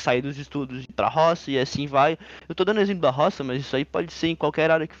a sair dos estudos pra roça e assim vai. Eu tô dando exemplo da roça, mas isso aí pode ser em qualquer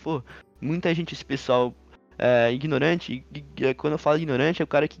área que for. Muita gente, esse pessoal ignorante, quando eu falo ignorante, é o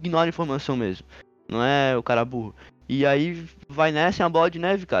cara que ignora a informação mesmo. Não é o cara burro. E aí vai nessa, é uma bola de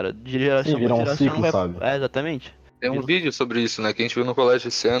neve, cara. De geração vira pra um geração ciclo, sabe? É, exatamente. Tem um vídeo sobre isso, né? Que a gente viu no colégio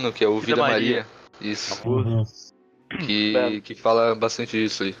esse ano, que é o Vida Maria. Isso. Uhum. Que fala bastante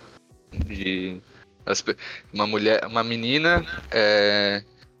disso aí. Uma menina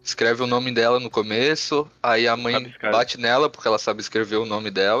escreve o nome dela no começo, aí a mãe bate nela porque ela sabe escrever o nome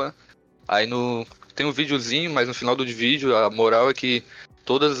dela. Aí tem um videozinho, mas no final do vídeo a moral é que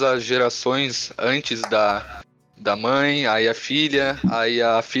todas as gerações antes da mãe, aí a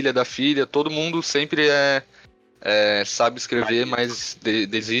filha da filha, todo mundo sempre sabe escrever, mas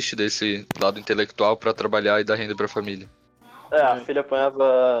desiste desse lado intelectual pra trabalhar e dar renda pra família. A filha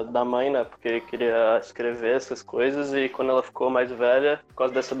apanhava da mãe, né, porque queria escrever essas coisas, e quando ela ficou mais velha, por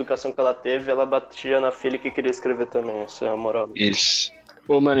causa dessa educação que ela teve, ela batia na filha que queria escrever também, essa é a moral. Isso.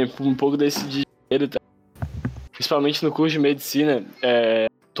 Pô, mano, um pouco desse dinheiro, tá? Principalmente no curso de medicina,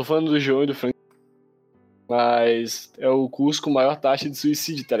 tô falando do João e do Frank, mas é o curso com maior taxa de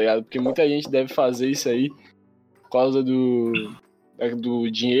suicídio, tá ligado? Porque muita gente deve fazer isso aí por causa do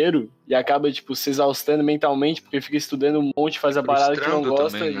dinheiro e acaba, tipo, se exaustando mentalmente porque fica estudando um monte, faz a parada que não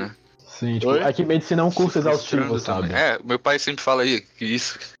gosta. Também, né? Sim, tipo, aqui medicina é um curso exaustivo, sabe? Meu pai sempre fala aí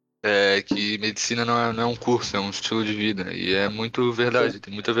que medicina não é um curso, é um estilo de vida. E é muito verdade,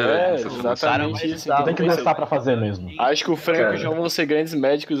 tem muita verdade. Exatamente isso. Tem que gostar pra fazer mesmo. Acho que o Frank e o João vão ser grandes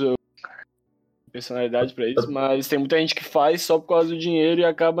médicos, personalidade pra isso, mas tem muita gente que faz só por causa do dinheiro e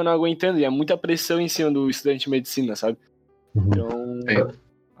acaba não aguentando. E é muita pressão em cima do estudante de medicina, sabe? Então,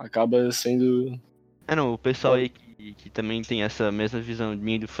 acaba sendo... O pessoal aí que também tem essa mesma visão de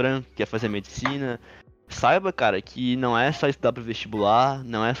mim e do Frank, que quer fazer medicina, saiba, cara, que não é só estudar pro vestibular,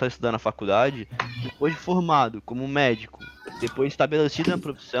 não é só estudar na faculdade. Depois de formado como médico, depois estabelecido na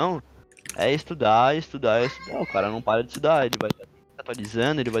profissão, é estudar. O cara não para de estudar, ele vai estar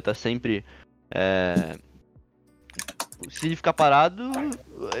atualizando, ele vai estar sempre... Se ele ficar parado,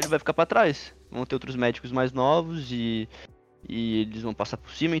 ele vai ficar pra trás. Vão ter outros médicos mais novos e eles vão passar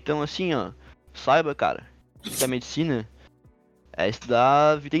por cima. Então, assim, ó, saiba, cara, que a medicina é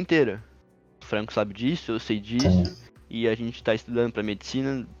estudar a vida inteira. O Franco sabe disso, eu sei disso. E a gente tá estudando pra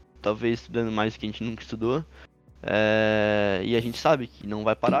medicina, talvez estudando mais do que a gente nunca estudou. E a gente sabe que não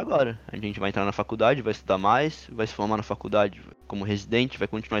vai parar agora. A gente vai entrar na faculdade, vai estudar mais, vai se formar na faculdade como residente, vai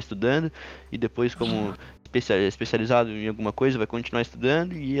continuar estudando. E depois como especializado em alguma coisa, vai continuar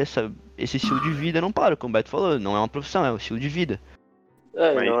estudando. E esse estilo de vida não para, como o Beto falou. Não é uma profissão, é um estilo de vida.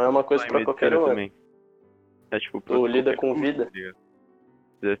 Não é uma coisa pra qualquer um. Também. Tipo, tu lida com vida. Se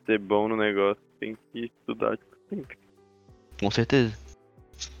quiser ser bom no negócio, tem que estudar sempre. Com certeza.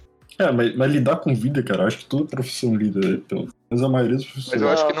 Mas lidar com vida, cara, acho que toda profissão lida, mas a maioria das profissões. Mas eu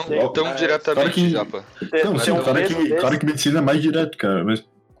acho que não tão diretamente, Japa. Não, sim, claro que medicina é mais direto, cara, mas,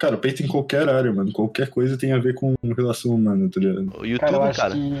 cara, pensa em qualquer área, mano, qualquer coisa tem a ver com relação humana, tá ligado? O YouTube, cara, eu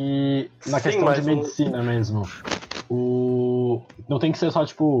acho que na questão de medicina mesmo, não tem que ser só,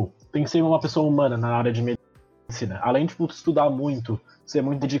 tipo, tem que ser uma pessoa humana na área de medicina. Além de, tipo, estudar muito, ser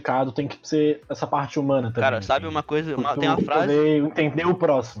muito dedicado, tem que ser essa parte humana também. Cara, sabe uma coisa? Tem uma frase... Entender o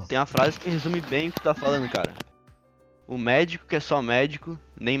próximo. Tem uma frase que resume bem o que tu tá falando, cara. O médico que é só médico,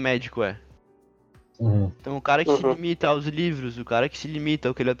 nem médico é. Então o cara que se limita aos livros, o cara que se limita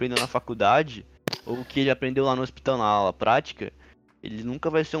ao que ele aprendeu na faculdade, ou o que ele aprendeu lá no hospital na aula prática, ele nunca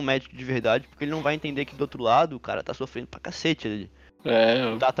vai ser um médico de verdade, porque ele não vai entender que do outro lado o cara tá sofrendo pra cacete ali.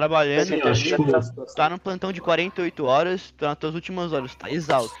 Tá trabalhando, tá num plantão de 48 horas, tá nas tuas últimas horas, tá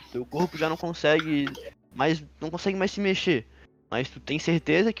exausto. Teu corpo já não consegue mas não consegue mais se mexer. Mas tu tem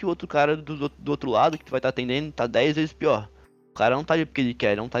certeza que o outro cara do outro lado, que tu vai estar atendendo, tá 10 vezes pior. O cara não tá ali porque ele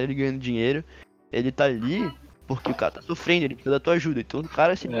quer, ele não tá ali ganhando dinheiro, ele tá ali porque o cara tá sofrendo, ele precisa da tua ajuda. Então o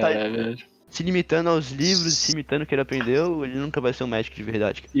cara se tá se limitando aos livros, se limitando ao que ele aprendeu, ele nunca vai ser um médico de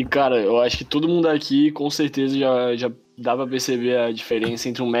verdade. E cara, eu acho que todo mundo aqui com certeza já dá pra perceber a diferença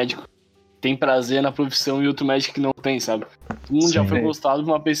entre um médico que tem prazer na profissão e outro médico que não tem, sabe? Todo mundo já foi gostado de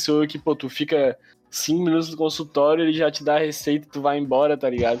uma pessoa que, pô, tu fica 5 minutos no consultório, ele já te dá a receita e tu vai embora, tá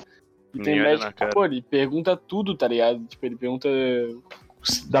ligado? E tem médico que, pô, ele pergunta tudo, tá ligado? Tipo, ele pergunta...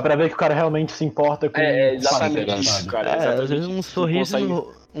 Dá pra ver que o cara realmente se importa com... exatamente isso, cara. Às vezes um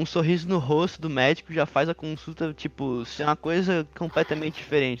sorriso no rosto do médico já faz a consulta, tipo, ser uma coisa completamente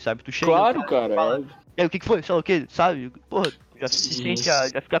diferente, sabe? Tu chega... Claro, cara. Fala, o que foi? Sei lá o que, sabe? Porra, já se sente,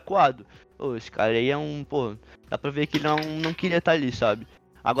 já fica acuado. Pô, esse cara aí é um... Pô, dá pra ver que ele não queria estar ali, sabe?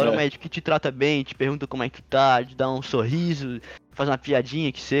 Agora o médico que te trata bem, te pergunta como é que tu tá, te dá um sorriso, faz uma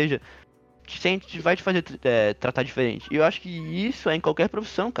piadinha que seja, vai te fazer tratar diferente. E eu acho que isso é em qualquer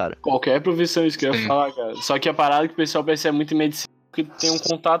profissão, cara. Qualquer profissão, isso que eu ia falar, cara. Só que a parada que o pessoal percebe muito em medicina é que tem um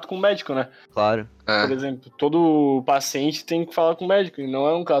contato com o médico, né? Claro. Por exemplo, todo paciente tem que falar com o médico, e não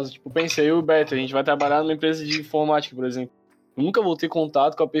é um caso. Tipo, pensei, eu e o Beto, a gente vai trabalhar numa empresa de informática, por exemplo. Eu nunca vou ter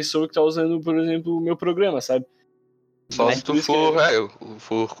contato com a pessoa que tá usando, por exemplo, o meu programa, sabe? Só se tu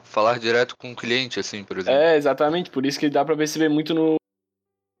for falar direto com o cliente, assim, por exemplo. Exatamente. Por isso que dá pra perceber muito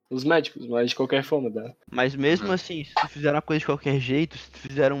nos médicos, mas de qualquer forma, dá. Mas mesmo assim, se tu fizer uma coisa de qualquer jeito, se tu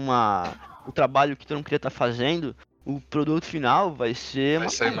fizer o trabalho que tu não queria estar fazendo, o produto final vai ser vai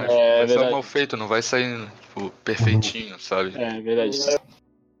sair mal feito, não vai sair, tipo, perfeitinho, sabe? É verdade.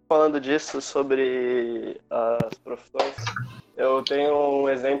 Falando disso, sobre as profissões, eu tenho um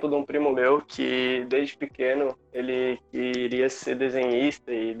exemplo de um primo meu que, desde pequeno, ele queria ser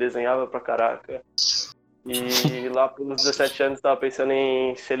desenhista e desenhava pra caraca. E lá pelos 17 anos estava pensando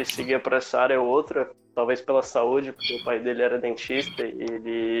em se ele seguia para essa área ou outra, talvez pela saúde, porque o pai dele era dentista e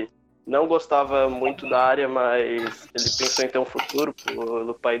ele não gostava muito da área, mas ele pensou em ter um futuro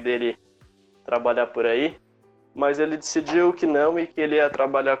pelo pai dele trabalhar por aí. Mas ele decidiu que não e que ele ia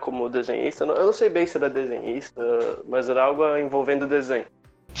trabalhar como desenhista. Eu não sei bem se era desenhista, mas era algo envolvendo desenho.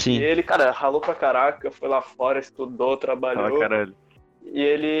 Sim. E ele, cara, ralou pra caraca, foi lá fora, estudou, trabalhou. Caralho. E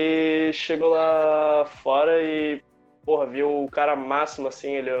ele chegou lá fora e, porra, viu o cara máximo,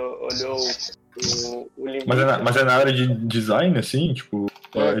 assim, ele olhou o limite. Mas é na área de design, assim? Tipo,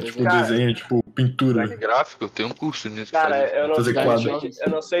 tipo cara, desenho, tipo pintura. Design gráfico, tem um curso nisso. Cara, eu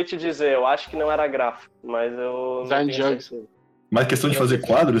não sei te dizer, eu acho que não era gráfico, mas eu não tenho certeza. Mas questão de fazer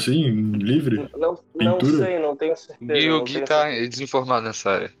quadro, assim, livre? Não sei, não tenho certeza. E o Gui tá desinformado nessa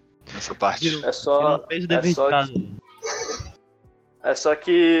área, nessa parte. É só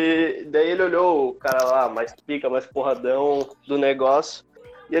que daí ele olhou o cara lá, mais pica, mais porradão do negócio,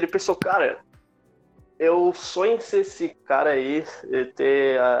 e ele pensou, cara, eu sonho em ser esse cara aí,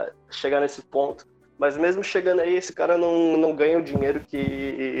 chegar nesse ponto, mas mesmo chegando aí, esse cara não ganha o dinheiro que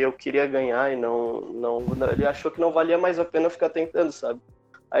eu queria ganhar e ele achou que não valia mais a pena ficar tentando, sabe?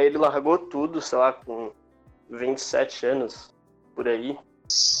 Aí ele largou tudo, sei lá, com 27 anos, por aí,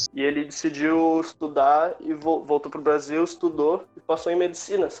 e ele decidiu estudar e voltou pro Brasil, estudou e passou em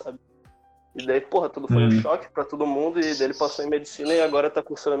medicina, sabe? E daí, porra, tudo foi um choque pra todo mundo, e daí ele passou em medicina e agora tá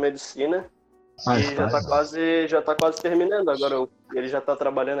cursando medicina. E já tá quase terminando. Agora ele já tá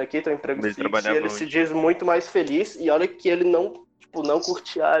trabalhando aqui, tem um emprego fixo, e ele se diz muito mais feliz. E olha que ele não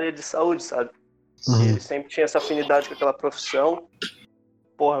curtia a área de saúde, sabe? E ele sempre tinha essa afinidade com aquela profissão.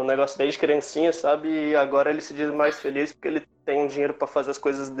 Porra, um negócio desde criancinha, sabe? E agora ele se diz mais feliz porque ele tem dinheiro pra fazer as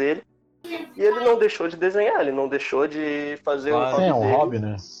coisas dele. E ele não deixou de desenhar, ele não deixou de fazer um hobby,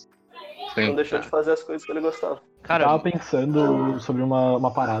 né? Não deixou de fazer as coisas que ele gostava. Cara, eu tava pensando sobre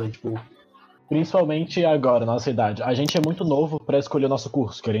uma parada, tipo, principalmente agora, na nossa idade. A gente é muito novo pra escolher o nosso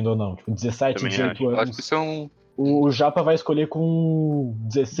curso, querendo ou não. Tipo, 17, 18 anos. Acho que isso é um... O Japa vai escolher com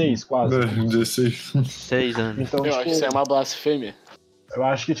 16, quase. 16. 6 anos. Então, eu acho que isso é uma blasfêmia. Eu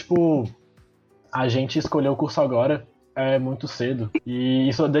acho que, tipo, a gente escolher o curso agora é muito cedo. E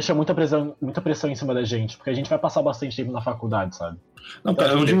isso deixa muita pressão em cima da gente, porque a gente vai passar bastante tempo na faculdade, sabe? Não,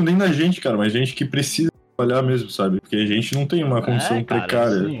 cara, eu não digo nem na gente, cara, mas gente que precisa trabalhar mesmo, sabe? Porque a gente não tem uma condição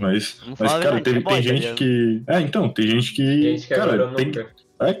precária, sim. Mas cara, tem gente que... então, tem gente que... Cara, tem...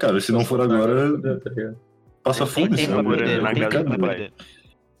 cara, se não for agora, passa fome, sabe?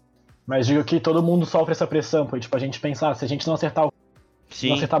 Mas digo que todo mundo sofre essa pressão, porque, tipo, a gente pensar, se a gente não acertar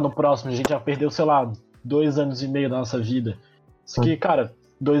no próximo, a gente já perdeu, sei lá, 2 anos e meio da nossa vida. Isso que, cara,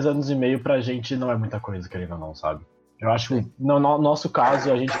 2 anos e meio pra gente não é muita coisa, querendo ou não, sabe? Eu acho que no nosso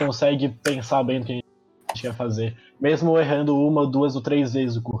caso a gente consegue pensar bem no que a gente gente quer fazer. Mesmo errando 1, 2 ou 3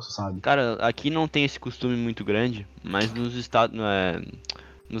 vezes o curso, sabe? Cara, aqui não tem esse costume muito grande, mas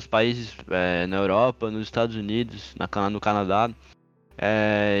nos países, na Europa, nos Estados Unidos, no Canadá,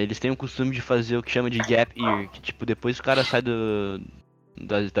 eles têm o costume de fazer o que chama de gap year, que tipo, depois que o cara sai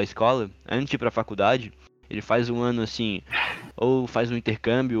da escola, antes de ir pra faculdade, ele faz um ano assim, ou faz um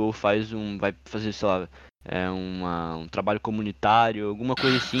intercâmbio, ou vai fazer, sei lá, um trabalho comunitário, alguma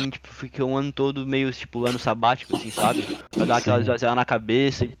coisa assim, tipo, fica um ano todo meio, tipo, ano sabático, assim, sabe? Pra dar aquela esvaziada na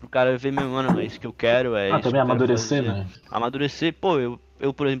cabeça, e pro cara ver, meu, mano, é isso que eu quero, é isso que também eu quero amadurecer, fazer. né? Amadurecer, pô,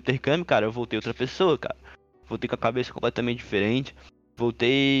 eu, por exemplo, intercâmbio, cara, eu voltei outra pessoa, cara. Voltei com a cabeça completamente diferente.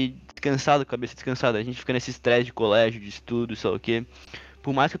 Voltei descansado, cabeça descansada. A gente fica nesse estresse de colégio, de estudo, sei lá o quê.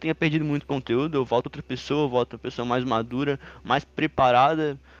 Por mais que eu tenha perdido muito conteúdo, eu volto outra pessoa mais madura, mais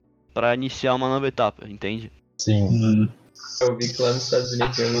preparada pra iniciar uma nova etapa, entende? Sim. Eu vi que lá nos Estados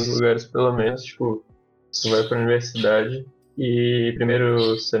Unidos, em alguns lugares pelo menos, tipo, tu vai pra universidade e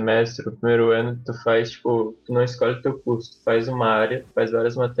primeiro semestre, o primeiro ano, tu faz, tipo, tu não escolhe o teu curso, tu faz uma área, faz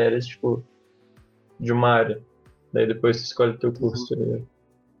várias matérias, tipo, de uma área. Daí depois tu escolhe o teu curso, tá ligado?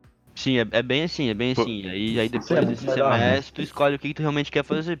 Sim, é bem assim, é bem assim. Aí depois é desse muito legal, né? semestre, tu escolhe o que tu realmente quer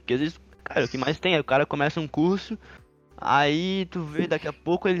fazer. Porque às vezes, cara, o que mais tem é o cara começa um curso, aí tu vê daqui a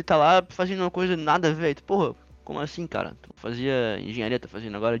pouco ele tá lá fazendo uma coisa nada a ver. Aí tu, porra, como assim, cara? Tu fazia engenharia, tá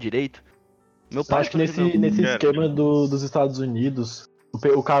fazendo agora direito? Meu Eu pai, acho que por exemplo, nesse Cara, esquema dos Estados Unidos,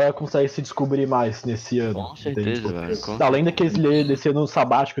 o cara consegue se descobrir mais nesse ano. com certeza, entende? velho. Com Além desse ano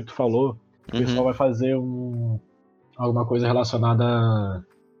sabático que tu falou, o Uhum. pessoal vai fazer alguma coisa relacionada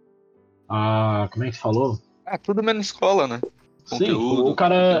a. Como é que se falou? Tudo menos escola, né? Sim, Conteúdo, o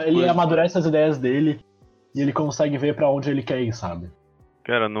cara muita ele coisa. amadurece as ideias dele e ele consegue ver pra onde ele quer ir, sabe?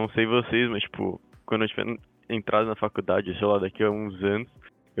 Cara, não sei vocês, mas, tipo, quando eu tiver entrado na faculdade, sei lá, daqui a uns anos,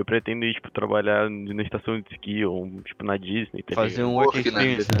 eu pretendo ir, tipo, trabalhar na estação de esqui ou, tipo, na Disney, tá fazer ligado? um work Work, né?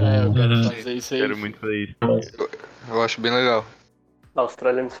 experience. Eu quero fazer isso aí. Quero muito fazer isso. Eu acho bem legal. A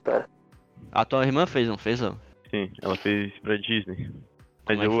Austrália me espera. A tua irmã fez, não fez, não? Sim, ela fez pra Disney.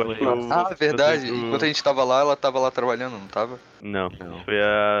 Mas Como é que eu foi? acho que eu Ah, verdade. tô- Enquanto a gente tava lá, ela tava lá trabalhando, não tava? Não, Não. isso foi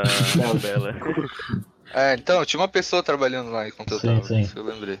a Bela. Então, tinha uma pessoa trabalhando lá enquanto eu Sim, tava. sim. Isso eu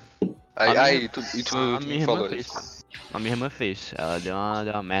lembrei. A Aí, minha- tu A me minha irmã falou fez, isso. cara. A minha irmã fez. Ela deu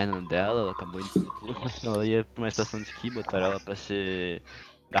uma merda dela, ela acabou indo. Ela ia pra uma estação de esqui, botaram ela pra ser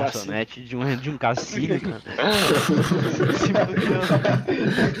garçonete de um cassino, cara.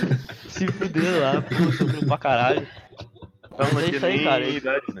 Se fudeu lá, pô, sofreu pra caralho. Ela não É tinha isso aí, nem cara.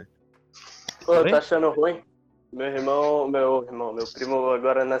 idade, né? Pô, Oi? tá achando ruim? Meu primo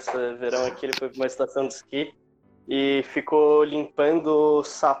agora nessa verão aqui, ele foi pra uma estação de esqui e ficou limpando o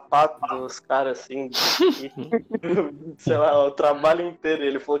sapato dos caras, assim, de esqui. Sei lá, o trabalho inteiro.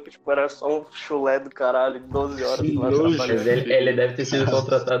 Ele falou que, tipo, era só um chulé do caralho, 12 horas lá Mas trabalhando. ele deve ter sido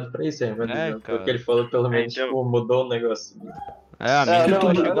contratado pra isso, mano. É, Porque cara. ele falou pelo menos, então. tipo, mudou o negócio. A minha irmã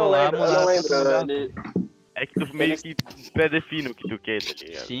eu chegou não lá, lembro, eu mandaram não pra lembro. outro lugar. É que tu meio que pré-define o que tu quer, tá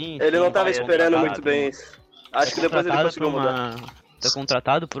ligado? Sim, Ele sim, não tava tá esperando contratado. muito bem isso. Acho que depois ele Contratado conseguiu pra mudar. Tá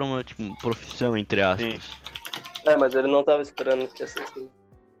contratado por uma, tipo, profissão, entre aspas. Sim. Mas ele não tava esperando que ia ser assim.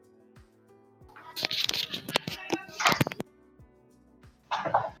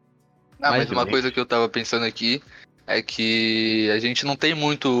 Mas Mas uma bem. coisa que eu tava pensando aqui é que a gente não tem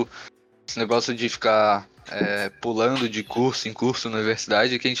muito esse negócio de ficar pulando de curso em curso na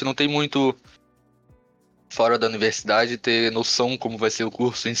universidade, que a gente não tem muito fora da universidade ter noção como vai ser o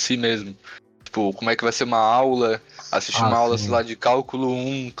curso em si mesmo. Tipo, como é que vai ser uma aula, assistir uma aula, sim. sei lá, de cálculo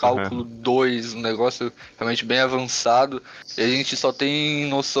 1, cálculo 2, um negócio realmente bem avançado. E a gente só tem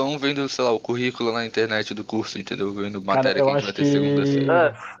noção vendo, sei lá, o currículo na internet do curso, entendeu? Vendo Cara, matéria eu que a gente acho vai ter segunda, que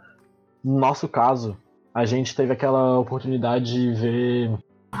terceira. no nosso caso, a gente teve aquela oportunidade de ver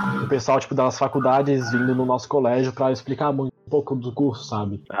o pessoal tipo das faculdades vindo no nosso colégio pra explicar muito um pouco do curso,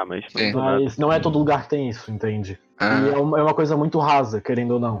 sabe? Ah, mas isso não Sim. mudou nada. Mas não é todo lugar que tem isso, entende? Ah. E é uma coisa muito rasa,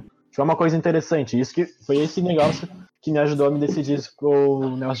 querendo ou não. Foi uma coisa interessante. Isso que foi esse negócio que me ajudou a me decidir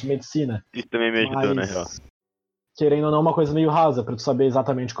pro negócio de medicina. Isso também me ajudou, na Mas, real. querendo ou não, é uma coisa meio rasa pra tu saber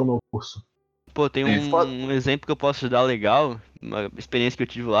exatamente como é o curso. Pô, tem um exemplo que eu posso dar legal, uma experiência que eu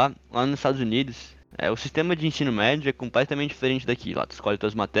tive lá nos Estados Unidos. O sistema de ensino médio é completamente diferente daqui. Lá tu escolhe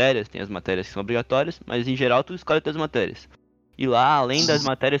tuas matérias, tem as matérias que são obrigatórias, mas em geral tu escolhe tuas matérias. E lá, além das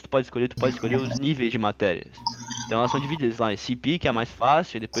matérias, tu pode escolher os níveis de matérias. Então elas são divididas lá em CP, que é a mais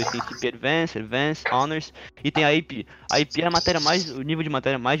fácil, depois tem CP Advanced, Honors, e tem a AP. A AP é o nível de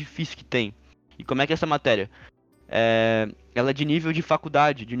matéria mais difícil que tem. E como é que é essa matéria? Ela é de nível de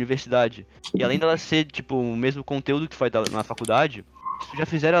faculdade, de universidade. E além dela ser, tipo, o mesmo conteúdo que tu vai dar na faculdade, se tu já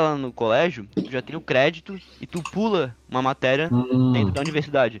fizer ela no colégio, tu já tem o crédito e tu pula uma matéria dentro da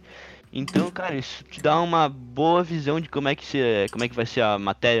universidade. Então, cara, isso te dá uma boa visão de como é que vai ser a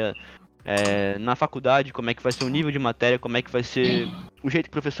matéria na faculdade, como é que vai ser o nível de matéria, como é que vai ser o jeito que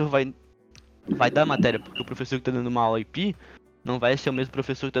o professor vai dar a matéria, porque o professor que tá dando uma aula IP não vai ser o mesmo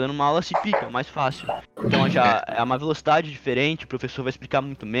professor que tá dando uma aula CP, que é o mais fácil. Então já é uma velocidade diferente, o professor vai explicar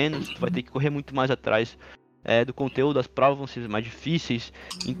muito menos, tu vai ter que correr muito mais atrás do conteúdo, as provas vão ser mais difíceis.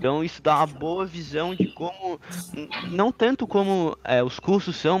 Então isso dá uma boa visão de como, não tanto como os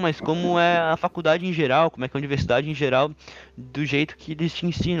cursos são, mas como é a faculdade em geral, como é que é a universidade em geral, do jeito que eles te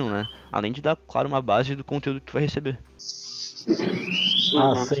ensinam, né? Além de dar, claro, uma base do conteúdo que tu vai receber.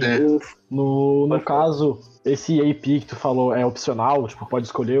 Ah, sim. No caso, esse AP que tu falou é opcional? Tipo, pode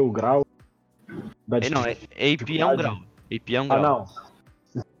escolher o grau? Não, AP é um grau. AP é um grau. Ah, não.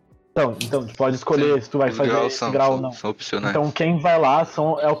 Então, tu pode escolher se tu vai fazer esse grau ou não. São opcionais. Então, quem vai lá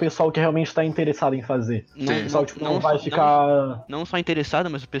é o pessoal que realmente está interessado em fazer. O pessoal não vai ficar... Não só interessado,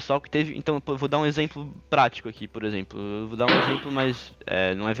 mas o pessoal que teve... Então, eu vou dar um exemplo prático aqui, por exemplo. Eu vou dar um exemplo, mas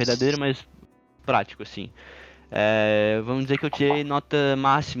não é verdadeiro, mas prático, assim. Vamos dizer que eu tirei nota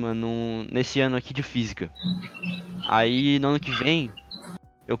máxima nesse ano aqui de física. Aí, no ano que vem,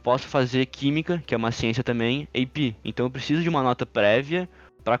 eu posso fazer química, que é uma ciência também, AP. Então, eu preciso de uma nota prévia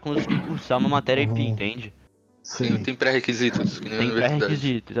para conseguir cursar uma matéria AP, entende? Sim. Tem pré-requisitos. Tem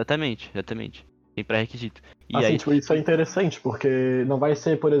pré-requisito, exatamente. Tem pré-requisito. E assim, aí, tipo, isso é interessante, porque não vai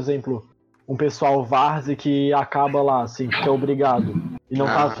ser, por exemplo, um pessoal várzea que acaba lá, assim, porque é obrigado, e não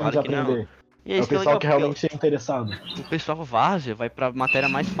tá afim de aprender. E é o pessoal que realmente é interessado. O pessoal várzea vai pra matéria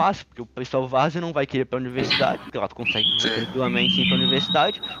mais fácil, porque o pessoal várzea não vai querer ir pra universidade, porque ela consegue tranquilamente ir pra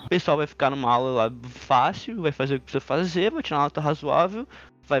universidade. O pessoal vai ficar numa aula lá fácil, vai fazer o que precisa fazer, vai tirar uma nota razoável,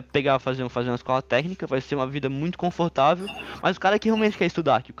 vai pegar, fazer uma escola técnica, vai ser uma vida muito confortável. Mas o cara que realmente quer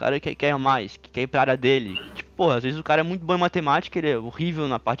estudar, que o cara que quer mais, que quer ir pra área dele, tipo, porra, às vezes o cara é muito bom em matemática, ele é horrível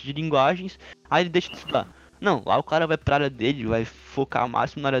na parte de linguagens, aí ele deixa de estudar. Não, lá o cara vai pra área dele, vai focar ao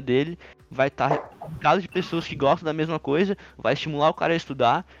máximo na área dele, vai estar rodeado de pessoas que gostam da mesma coisa, vai estimular o cara a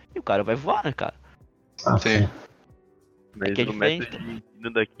estudar e o cara vai voar, né, cara? Sim. Mas o método de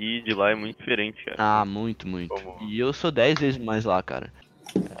ensino daqui e de lá é muito diferente, cara. Ah, muito. E eu sou 10 vezes mais lá, cara.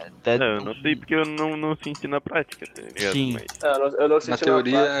 Eu não sei porque eu não senti na prática, tá ligado? Sim. Mas... Eu não senti na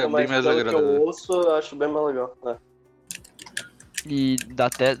teoria prática, é bem mais agradável. Que eu ouço, eu acho bem mais legal, né? E dá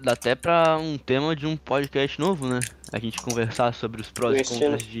até pra um tema de um podcast novo, né? A gente conversar sobre os prós e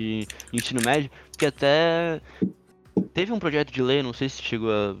contras de ensino médio. Porque até teve um projeto de lei, não sei se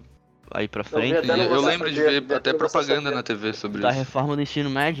chegou a ir pra frente. Eu lembro de ver até propaganda na TV sobre isso. Da reforma do ensino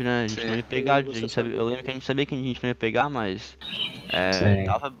médio, né? A gente não ia pegar, eu lembro que a gente sabia que a gente não ia pegar, mas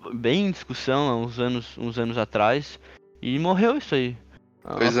tava bem em discussão há uns anos atrás. E morreu isso aí.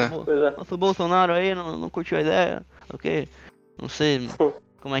 Pois é. Nosso Bolsonaro aí não curtiu a ideia, ok? Não sei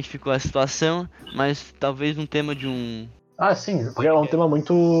como é que ficou a situação, mas talvez um tema de um... Ah, sim, porque é um tema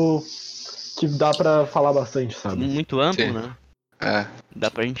muito... que dá pra falar bastante, sabe? Muito amplo, sim. Né? É. Dá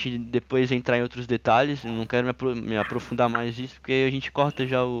pra gente depois entrar em outros detalhes, eu não quero me aprofundar mais nisso, porque a gente corta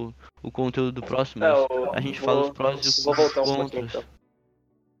já o conteúdo do próximo, mas a gente fala os prós e os contras.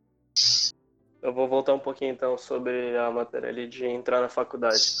 Eu vou voltar um pouquinho então sobre a matéria ali de entrar na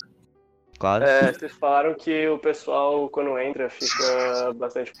faculdade. Claro. Vocês falaram que o pessoal, quando entra, fica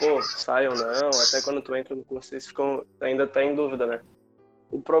bastante, sai ou não, até quando tu entra no curso, vocês ainda tá em dúvida, né?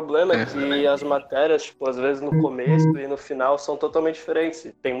 O problema é que as matérias, tipo, às vezes no começo e no final são totalmente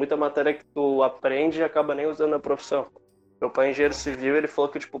diferentes. Tem muita matéria que tu aprende e acaba nem usando na profissão. Meu pai é engenheiro civil, ele falou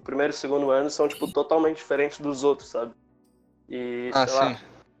que, tipo, o primeiro e o segundo ano são, tipo, totalmente diferentes dos outros, sabe? E, sei lá,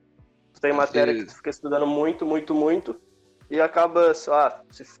 tu tem matéria que tu fica estudando muito, e acaba, sei lá,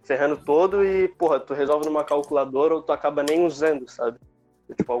 se ferrando todo e, porra, tu resolve numa calculadora ou tu acaba nem usando, sabe?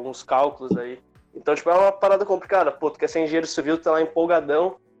 Tipo, alguns cálculos aí. Então, tipo, é uma parada complicada. Pô, tu quer ser engenheiro civil, tu tá lá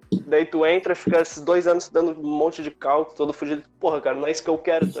empolgadão, daí tu entra, fica esses 2 anos estudando um monte de cálculo, todo fudido. Porra, cara, não é isso que eu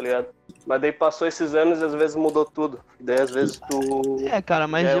quero, tá ligado? Mas daí passou esses anos e às vezes mudou tudo. E daí às vezes tu... cara,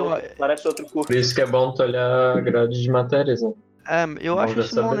 mas parece outro curso. Por isso que é bom tu olhar a grade de matérias, né? Eu acho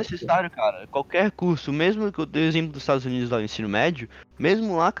isso não necessário, cara. Qualquer curso, mesmo que eu dei o exemplo dos Estados Unidos lá no ensino médio,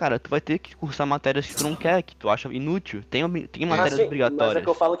 mesmo lá, cara, tu vai ter que cursar matérias que tu não quer, que tu acha inútil. Tem matérias obrigatórias. Mas é que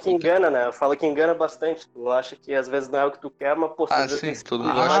eu falo que engana, né? Eu falo que engana bastante. Tu acha que às vezes não é o que tu quer, mas, pô, às vezes todo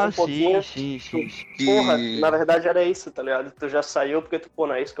mundo acha um pouquinho. Sim. Porra, na verdade era isso, tá ligado? Tu já saiu porque tu,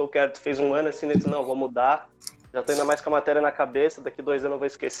 não é isso que eu quero. Tu fez um ano assim, daí tu, não, vou mudar. Já tô ainda mais com a matéria na cabeça, daqui 2 anos eu vou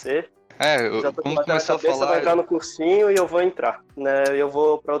esquecer. Já tô com a Quando matéria na começou a cabeça, vai falar. entrar no cursinho e eu vou entrar, né? Eu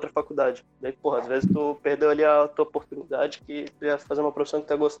vou pra outra faculdade. Daí, porra, às vezes tu perdeu ali a tua oportunidade, que tu ia fazer uma profissão que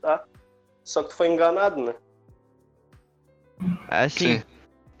tu ia gostar, só que tu foi enganado, né? É assim.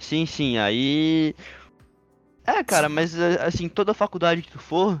 Sim. Aí. Cara, mas assim, toda faculdade que tu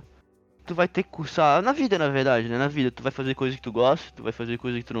for, tu vai ter que cursar. Na vida, na verdade, né? Na vida, tu vai fazer coisa que tu gosta, tu vai fazer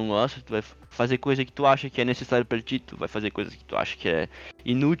coisa que tu não gosta, tu vai fazer coisa que tu acha que é necessário pra ti, tu vai fazer coisa que tu acha que é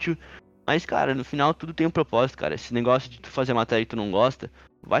inútil. Mas, cara, no final tudo tem um propósito, cara. Esse negócio de tu fazer matéria que tu não gosta,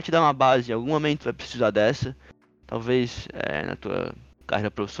 vai te dar uma base. Em algum momento tu vai precisar dessa. Talvez na tua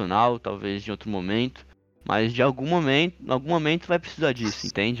carreira profissional, talvez em outro momento. Mas de algum momento tu vai precisar disso,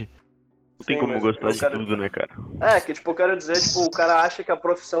 entende? Não tem Sim, como mas gostar eu de quero- tudo, né, cara? Que tipo, eu quero dizer, tipo, o cara acha que a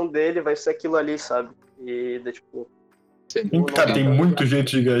profissão dele vai ser aquilo ali, sabe? E, daí, tipo, Cara, tem muito jeito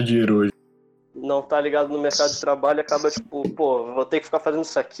de ganhar dinheiro hoje. não tá ligado no mercado de trabalho e acaba, tipo, pô, vou ter que ficar fazendo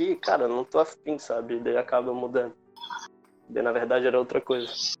isso aqui, cara, não tô afim, sabe? E daí acaba mudando. Daí, na verdade, era outra coisa.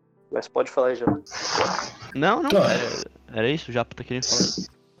 Mas pode falar aí, já. Não, Tá. era isso, o Japa tá querendo falar.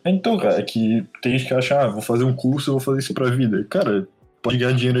 Então, cara, é que tem gente que acha, vou fazer um curso, eu vou fazer isso pra vida. Cara, pode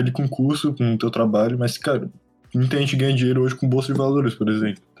ganhar dinheiro ali com curso, com o teu trabalho, mas, cara, muita gente ganha dinheiro hoje com bolsa de valores, por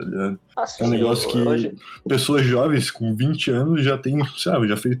exemplo, tá ligado? Assim, É um negócio que hoje, pessoas jovens com 20 anos já tem, sabe,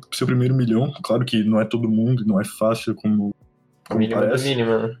 já fez seu primeiro milhão. Claro que não é todo mundo, não é fácil como Mínimo do parece.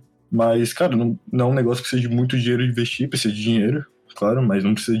 mínimo, né? Mas, cara, não é um negócio que precisa de muito dinheiro de investir, precisa de dinheiro, claro, mas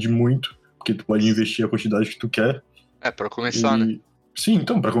não precisa de muito, porque tu pode investir a quantidade que tu quer. Pra começar, né? Sim,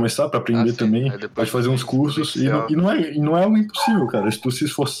 então, pra começar, pra aprender sim. também, Aí depois pode fazer uns cursos, e exponencial. não é algo impossível, cara. Se tu se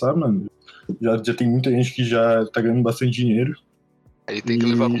esforçar, mano, já tem muita gente que já tá ganhando bastante dinheiro. Aí tem que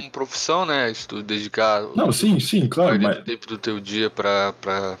levar como profissão, né? Se tu dedicar Não, sim, claro, maioria mas... do tempo do teu dia pra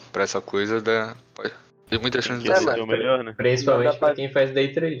essa coisa, tem muita chance de Tem dar que certo. ser o melhor, né? Principalmente Dá pra- pra quem faz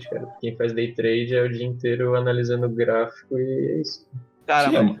day trade, cara. Quem faz day trade é o dia inteiro analisando o gráfico e é isso. Cara,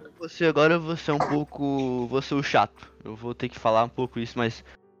 Sim, mas agora eu vou ser um pouco. Vou ser o chato. Eu vou ter que falar um pouco isso, mas.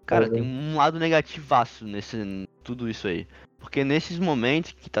 Cara, tem um lado negativaço nesse tudo isso aí. Porque nesses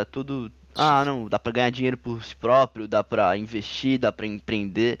momentos que tá tudo. Não, dá pra ganhar dinheiro por si próprio, dá pra investir, dá pra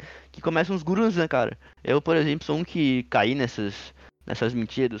empreender. Que começam os gurus, né, cara? Eu, por exemplo, sou um que caí nessas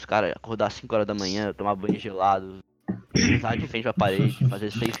mentiras dos caras acordar às 5 horas da manhã, tomar banho gelado, pisar de frente pra parede,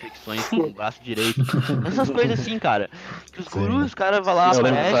 fazer 6 flexões com o braço direito. Essas coisas assim, cara. Que os gurus, os caras vão lá, Eu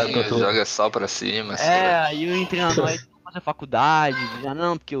lembro aparecem. que eu tô- Joga sal pra cima. Aí eu entrei na noite pra fazer faculdade,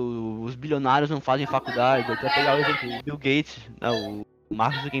 não, porque os bilionários não fazem faculdade. Eu quero pegar o exemplo, o Bill Gates, né, o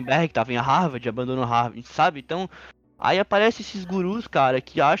Mark Zuckerberg, que tava em Harvard, abandonou Harvard, sabe? Então, aí aparecem esses gurus, cara,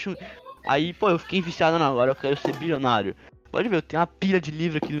 que acham. Aí, pô, eu fiquei viciado, não, agora eu quero ser bilionário. Pode ver, eu tenho uma pilha de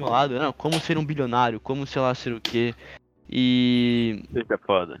livro aqui do meu lado, não, como ser um bilionário, como sei lá ser o quê. E Isso é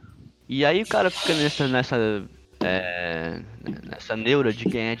foda. aí o cara fica nessa neura de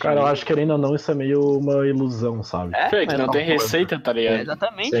ganhar Cara, eu dinheiro. acho que querendo ou não, isso é meio uma ilusão, sabe? Fê, que mas não tem receita, tá ligado?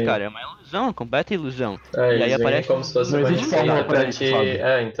 Exatamente, Sim. cara, é uma ilusão, uma completa ilusão. É, E aí eles veem aparece como se fosse não uma existe receita fórmula pra pra isso, te...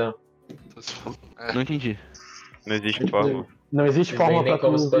 sabe? Então. Não entendi. Não existe Tipo, forma. Não existe Eles fórmula vendem pra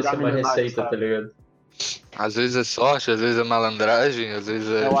como tu se fosse virar uma milionário, receita, sabe? tá ligado? Às vezes é sorte, às vezes é malandragem, às vezes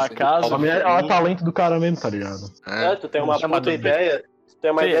é. É o acaso. É o talento do cara mesmo, tá ligado? tu tem uma Não, mas puta tudo bem. ideia, tu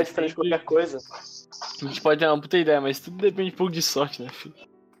tem uma Fê, ideia diferente de sempre- qualquer coisa. A gente pode ter uma puta ideia, mas tudo depende um pouco de sorte, né, filho?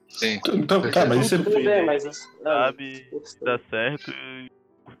 Sim. Então, cara, mas isso é... Tudo bem, mas... Sabe se dá certo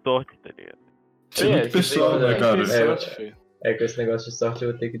por sorte, tá ligado? Isso é muito pessoal, né, cara? Sorte, Fê. É, com esse negócio de sorte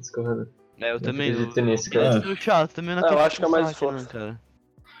eu vou ter que discordar. Eu Não também. acredito nisso, Eu cara. sou chato, também não Eu acredito acho que é em mais sorte, não, esforço. cara.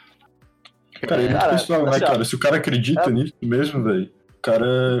 Cara, é muito Cara, pessoal, né, assim, ó, cara? Se o cara acredita nisso mesmo, velho, o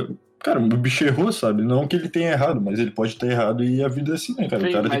cara... Cara, o bicho errou, sabe? Não que ele tenha errado, mas ele pode ter errado e a vida é assim, né, cara? O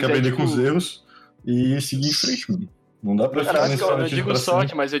Sim, cara tem que mas é aprender tipo- com os erros e seguir em frente, mano. Não dá pra Cara, ficar eu nesse não fanatismo digo pra sorte,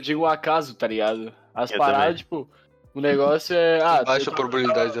 sempre. mas eu digo o acaso, tá ligado? As Eu paradas, também. tipo, o negócio é. Baixa eu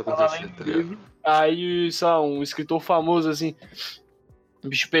probabilidade de tava acontecer, lendo tá ligado? livro, aí, sei lá, um escritor famoso, assim, o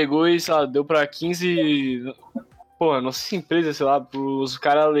bicho pegou e, sei lá, deu pra 15. Porra, não sei se empresa, sei lá, pros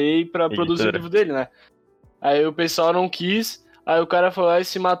caras lerem pra produzir o Editora. livro dele, né? Aí o pessoal não quis, aí o cara foi lá e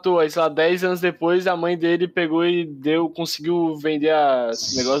se matou. Aí, sei lá, 10 anos depois, a mãe dele pegou e conseguiu vender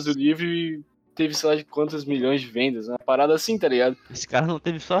esse negócio do livro e teve, sei lá, de quantos milhões de vendas. Uma parada assim, tá ligado? Esse cara não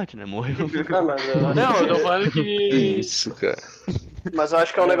teve sorte, né? Morreu. Não, mas Não, eu tô falando que. Isso, cara. Mas eu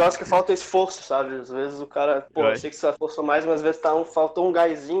acho que é um negócio que falta esforço, sabe? Às vezes o cara, pô, eu sei que você esforçou mais, mas às vezes faltou um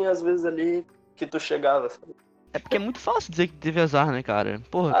gásinho, às vezes ali que tu chegava, sabe? É porque é muito fácil dizer que teve azar, né, cara?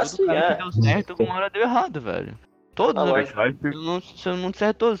 Porra, todo Sim, cara é. que deu certo, alguma hora deu errado, velho. Todos, Ah, né, lógico. velho? Eu não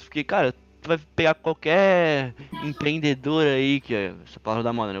disser todos, porque, cara, tu vai pegar qualquer empreendedor aí, que é essa palavra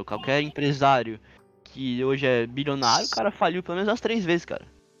da moda, né? Qualquer empresário que hoje é bilionário, o cara faliu pelo menos umas 3 vezes, cara.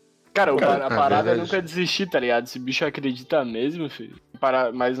 Cara, a parada é verdade. nunca desistir, tá ligado? Esse bicho acredita mesmo, filho.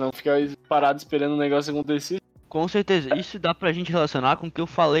 Mas não fica parado esperando o negócio acontecer. Com certeza, isso dá pra gente relacionar com o que eu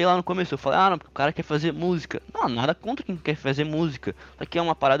falei lá no começo. Eu falei, não, porque o cara quer fazer música. Não, nada contra quem quer fazer música. Só que é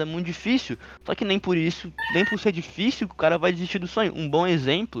uma parada muito difícil. Só que nem por isso, nem por ser difícil, o cara vai desistir do sonho. Um bom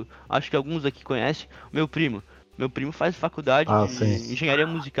exemplo, acho que alguns aqui conhecem, meu primo. Meu primo faz faculdade de sim. engenharia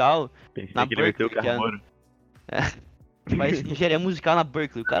musical Pensei na que ele vai ter o Berkeley, que é- Carmoro. faz engenharia musical na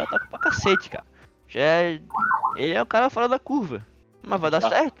Berkeley. O cara toca pra cacete, cara. Ele é o cara fora da curva. Mas vai dar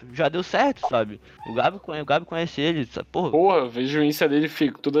certo, já deu certo, sabe? O Gabi conhece ele, sabe? Porra, Porra, eu vejo o Insta dele,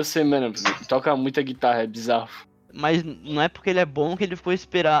 fico toda semana. Ele toca muita guitarra, é bizarro. mas não é porque ele é bom que ele ficou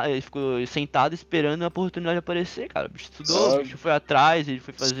sentado esperando a oportunidade aparecer, cara. O bicho estudou, o bicho foi atrás, ele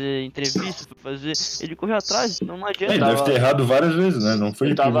foi fazer entrevista, ele correu atrás, então não adianta. Ele deve ter errado várias vezes, né? Não foi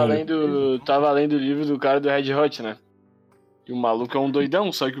Eu o primeiro. tava lendo o livro do cara do Red Hot, né? E o maluco é um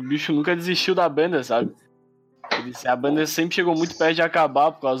doidão, só que o bicho nunca desistiu da banda, sabe? A banda sempre chegou muito perto de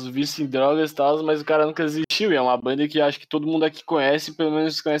acabar por causa do vício em drogas e tal, mas o cara nunca desistiu. E é uma banda que acho que todo mundo aqui conhece, pelo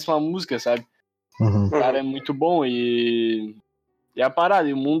menos conhece uma música, sabe? Uhum. O cara é muito bom e a parada,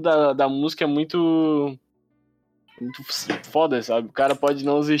 e o mundo da música é muito foda, sabe? O cara pode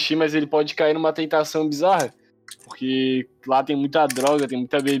não desistir, mas ele pode cair numa tentação bizarra, porque lá tem muita droga, tem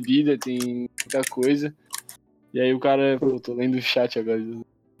muita bebida, tem muita coisa. E aí o cara, pô, tô lendo o chat agora.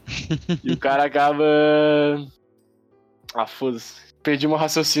 E o cara acaba... foda-se. Perdi meu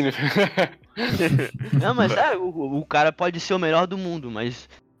raciocínio. Não, mas o cara pode ser o melhor do mundo, mas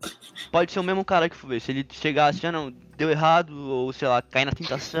pode ser o mesmo cara que foi. Se ele chegar assim, não, deu errado, ou sei lá, caí na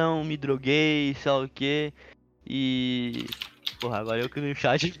tentação, me droguei, sei lá o que. E. Porra, agora eu que no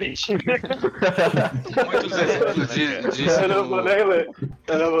chat peixe. Muitos exemplos disso. Eu não vou nem ler.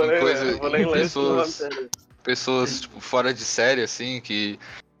 Eu não vou nem coisa- ler. Eu vou nem em ler. pessoas tipo, fora de série, assim, que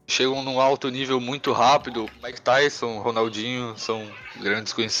chegam num alto nível muito rápido. Mike Tyson, Ronaldinho são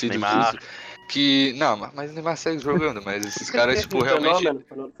grandes conhecidos Neymar. disso. Que. Não, mas o Neymar segue jogando, mas esses caras, tipo, realmente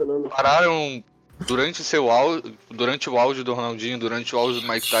Fenômeno. pararam durante o auge do Ronaldinho, durante o auge do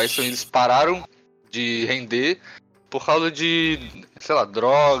Mike Tyson, eles pararam de render por causa de, sei lá,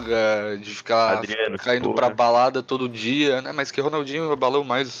 droga, de ficar Adriano, caindo porra. pra balada todo dia, né? Mas que Ronaldinho abalou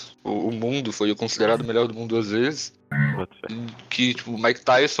mais o mundo, foi considerado o melhor do mundo 2 vezes. Bota fé. Que, tipo, o Mike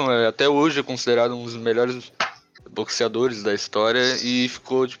Tyson até hoje é considerado um dos melhores boxeadores da história e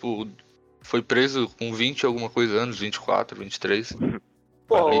ficou, tipo, foi preso com 20 e alguma coisa anos, 24, 23.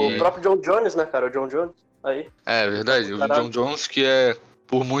 Pô, E- o próprio John Jones, né, cara? O John Jones. Aí. É verdade, o Caralho. John Jones, que é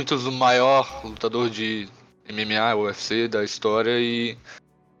por muitos o maior lutador de MMA, UFC da história e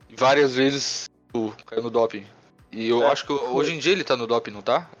várias vezes caiu no doping. E eu acho que hoje em dia ele tá no doping, não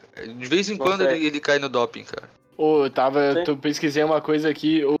tá? De vez em Não quando sei. ele cai no doping, cara. Eu pesquisei uma coisa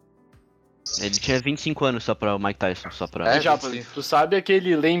aqui. Ele tinha 25 anos só pra o Mike Tyson, só pra. Japa, sim. tu sabe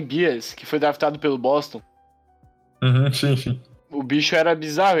aquele Len Bias que foi draftado pelo Boston? Uhum, sim, sim. O bicho era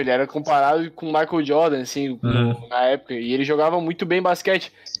bizarro, ele era comparado com o Michael Jordan, assim, na época. E ele jogava muito bem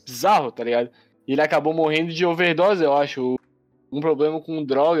basquete. Bizarro, tá ligado? E ele acabou morrendo de overdose, eu acho. Um problema com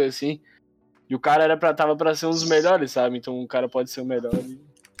droga, assim. E o cara tava pra ser um dos melhores, sabe? Então o cara pode ser o melhor.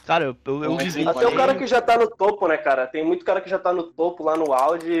 Cara, eu vivi. Até o cara que já tá no topo, né, cara? Tem muito cara que já tá no topo, lá no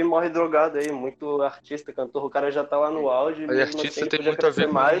auge, e morre drogado aí. Muito artista, cantor. O cara já tá lá no auge. Mas mesmo artista assim, tem podia muito a ver crescer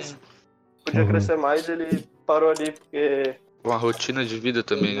com mais. Podia crescer mais, ele parou ali, porque... uma rotina de vida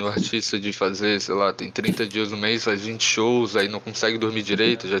também, o artista de fazer, sei lá, tem 30 dias no mês, faz 20 shows, aí não consegue dormir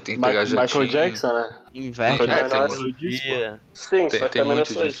direito, já tem que pegar Michael jatinho. Jackson, né? Inverte, Michael né? Jackson, Todo dia. Sim, Tem só que também não é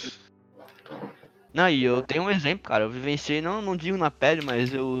muito só disso. isso. Não, e eu tenho um exemplo, cara. Eu vivenciei, não digo na pele,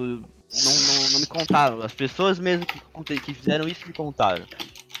 mas eu não me contaram. As pessoas mesmo que fizeram isso me contaram.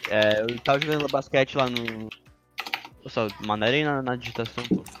 Eu tava jogando basquete lá no. Pessoal, maneirei na digitação,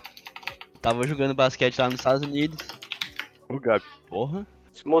 pô. Tava jogando basquete lá nos Estados Unidos. O Gabi. Porra.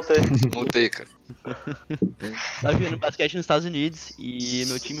 Montei, cara. Tava jogando basquete nos Estados Unidos e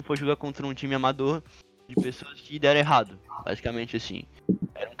meu time foi jogar contra um time amador de pessoas que deram errado. Basicamente assim.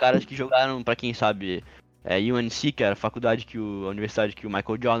 Eram caras que jogaram, pra quem sabe, UNC, que era a universidade que o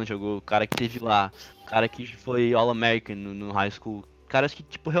Michael Jordan jogou, o cara que teve lá, o cara que foi All-American no high school. Caras que,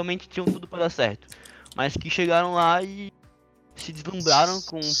 tipo, realmente tinham tudo pra dar certo. Mas que chegaram lá e se deslumbraram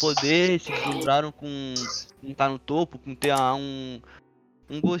com o poder, se deslumbraram com estar no topo, com ter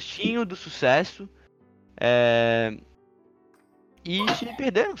um gostinho do sucesso. E se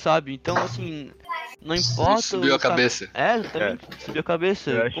perderam, sabe? Então, assim, Não importa. Subiu a cabeça. Exatamente. Subiu a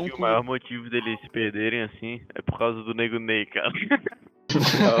cabeça. Eu acho que o maior motivo deles se perderem assim é por causa do Nego Ney, cara.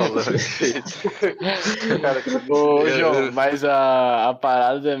 Cara, ô, João, mas a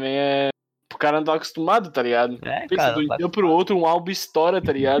parada também é. O cara não tá acostumado, tá ligado? Pensa, cara, de um dia pro outro um álbum estoura,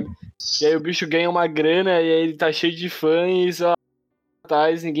 tá ligado? E aí o bicho ganha uma grana e aí ele tá cheio de fãs lá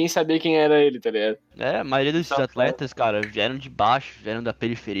atrás, ninguém sabia quem era ele, tá ligado? A maioria desses atletas, cara, vieram de baixo, vieram da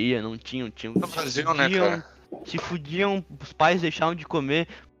periferia, não tinham. No Brasil, né, cara? Se fudiam, os pais deixavam de comer.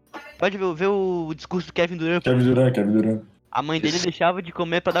 Pode ver o discurso do Kevin Durant. Kevin Durant. A mãe dele deixava de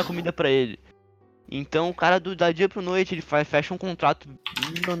comer pra dar comida pra ele. Então o cara da dia pro noite, ele fecha um contrato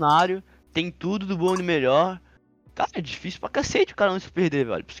milionário, tem tudo do bom e do melhor. Cara, é difícil pra cacete o cara não se perder,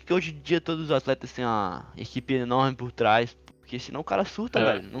 velho. Por isso que hoje em dia todos os atletas têm uma equipe enorme por trás. Porque senão o cara surta,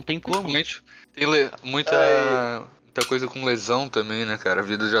 velho. Não tem como. Principalmente, tem muita coisa com lesão também, né, cara? A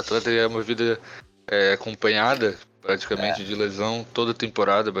vida de atleta é uma vida acompanhada, praticamente, de lesão toda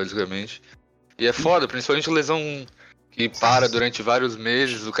temporada, basicamente. E é foda, principalmente lesão que para durante vários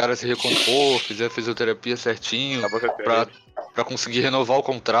meses, o cara se recompor, fizer fisioterapia certinho, pra conseguir renovar o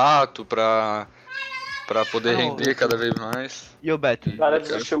contrato, pra poder render cada vez mais. E o Beto, O cara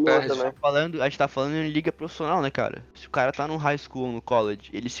desestimula também. a gente tá falando em liga profissional, né, cara? Se o cara tá no high school ou no college,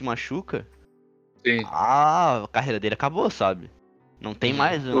 ele se machuca, Sim. a carreira dele acabou, sabe? Não tem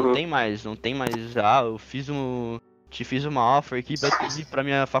mais, não tem mais. Eu te fiz uma offer aqui pra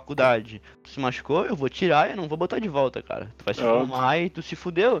minha faculdade. Tu se machucou, eu vou tirar e não vou botar de volta, cara. Tu vai se formar e tu se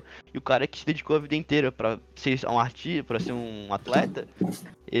fudeu. E o cara que se dedicou a vida inteira pra ser um artista, pra ser um atleta,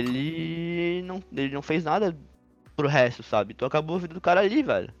 ele não fez nada pro resto, sabe? Então acabou a vida do cara ali,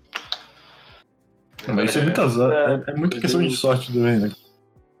 velho. Mas isso é muito azar. É muita questão de sorte também, né?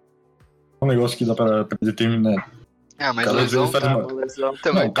 É um negócio que dá pra determinar. Mas Cada lesão vez faz tá...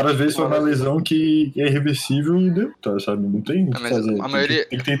 também. Não, cada vez foi uma lesão que é irreversível e deu, tá, sabe? Não tem o que fazer. A maioria...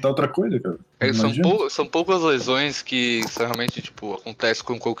 Tem que tentar outra coisa, cara. São poucas lesões que realmente, tipo, acontecem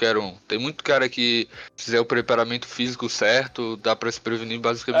com qualquer um. Tem muito cara que, se fizer o preparamento físico certo, dá pra se prevenir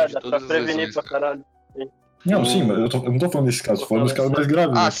basicamente de todas as lesões. Dá pra prevenir pra caralho. Não, sim, mas eu não tô falando desse caso, tô falando dos caras mais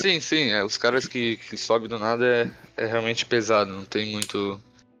graves. Ah, sim. Os caras que sobem do nada é realmente pesado, não tem muito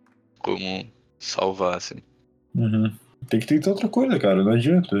como salvar, assim. Uhum. Tem que tentar outra coisa, cara, não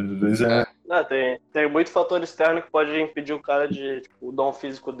adianta. Às vezes Não, tem muito fator externo que pode impedir o cara de, tipo, o dom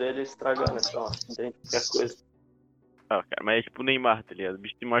físico dele estragar, né? Então, tem qualquer coisa. Cara, mas é tipo o Neymar, tá ligado? O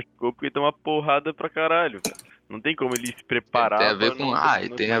bicho se machucou porque tem uma porrada pra caralho, cara. Não tem como ele se preparar. Tem a ver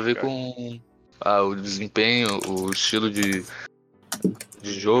com. Tem a ver com o desempenho, o estilo de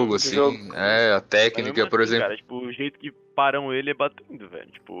jogo, assim. A técnica, por exemplo. Cara, tipo, o jeito que param ele é batendo,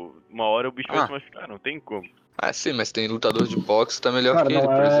 velho. Tipo, uma hora o bicho vai se machucar, não tem como. Ah, sim, mas tem lutador de boxe que tá melhor cara, que ele,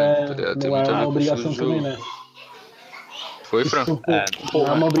 por exemplo. Tem não muita é uma obrigação também, né? Foi, Fran? Não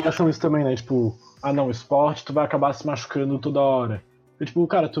é uma obrigação isso também, né? Tipo, não, esporte, tu vai acabar se machucando toda hora. E, tipo,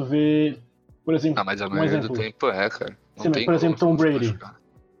 cara, tu vê, por exemplo... mas a maioria do tempo cara. Não sim, tem mas, por exemplo, Tom Brady.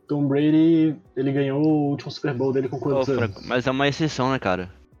 Tom Brady, ele ganhou o último Super Bowl dele com quantos anos? Mas é uma exceção, né,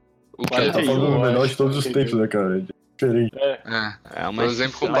 cara? O que? Tá falando o melhor de todos os tempos, né, cara? Diferente. Por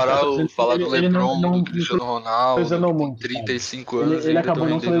exemplo, falar do LeBron, do Cristiano Ronaldo, que tem 35 anos ele acabou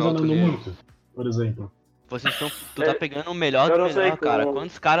não se lesionando muito, por exemplo. Tu tá pegando o melhor do melhor, cara.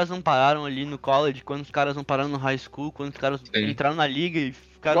 Quantos caras não pararam ali no college, quantos caras não pararam no high school, quantos caras entraram na liga e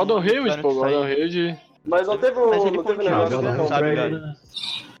ficaram... Gordon Hayward. Mas não teve negócio do Tom Brady.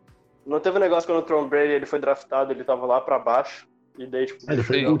 Não teve negócio quando o Tom Brady ele foi draftado, ele tava lá pra baixo. E daí, tipo, ele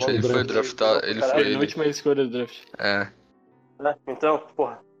foi draftado. Ele foi a última escolha do draft. Então,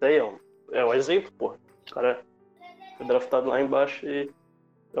 porra, daí é um exemplo, porra. O cara foi draftado lá embaixo e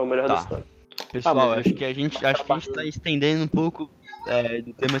é o melhor da história. Pessoal, acho que a gente tá estendendo um pouco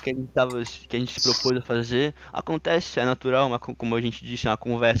do tema que a gente se propôs a fazer. Acontece, é natural, mas como a gente disse, é uma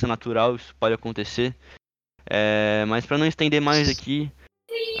conversa natural, isso pode acontecer. Mas para não estender mais aqui,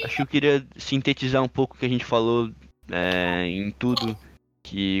 acho que eu queria sintetizar um pouco o que a gente falou em tudo,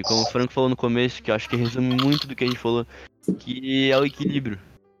 que como o Franco falou no começo, que eu acho que resume muito do que a gente falou, que é o equilíbrio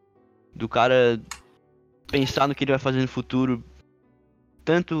do cara pensar no que ele vai fazer no futuro,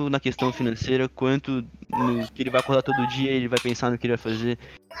 tanto na questão financeira quanto no que ele vai acordar todo dia, ele vai pensar no que ele vai fazer.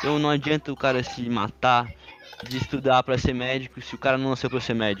 Então não adianta o cara se matar de estudar para ser médico se o cara não nasceu para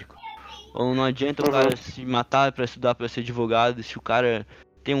ser médico. Ou não adianta o cara se matar para estudar para ser advogado se o cara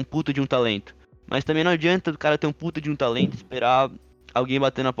tem um puta de um talento. Mas também não adianta o cara ter um puta de um talento e esperar alguém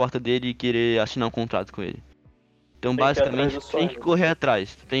bater na porta dele e querer assinar um contrato com ele. Então basicamente tem que correr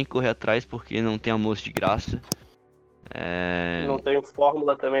atrás. Tem que correr atrás porque não tem almoço de graça. Não tem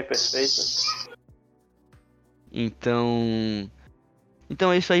fórmula também perfeita. Então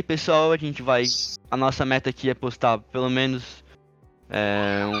é isso aí, pessoal. A nossa meta aqui é postar pelo menos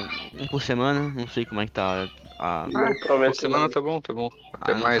um por semana. Não sei como é que tá Por semana tá bom.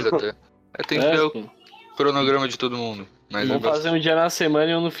 Até mais até. Tem que ver o cronograma de todo mundo. Mas Vamos fazer um dia na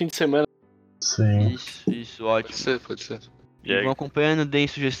semana e um no fim de semana. Sim. Isso, ótimo. Pode ser. E vão acompanhando, deem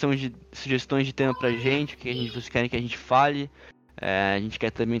sugestões de tema pra gente, vocês querem que a gente fale. A gente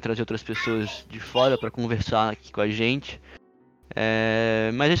quer também trazer outras pessoas de fora pra conversar aqui com a gente.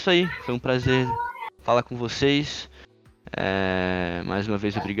 Mas é isso aí, foi um prazer falar com vocês. Mais uma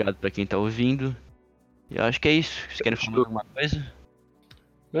vez, obrigado pra quem tá ouvindo. E eu acho que é isso. Vocês querem falar alguma coisa?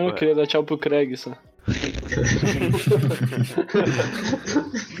 Não, eu queria dar tchau pro Craig só.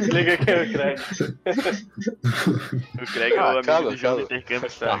 Liga aqui o Craig. O Craig é o amigo do João do intercâmbio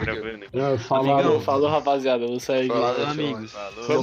que tá gravando. Falou, rapaziada. Vou sair aqui. Falou, amigos. Falou.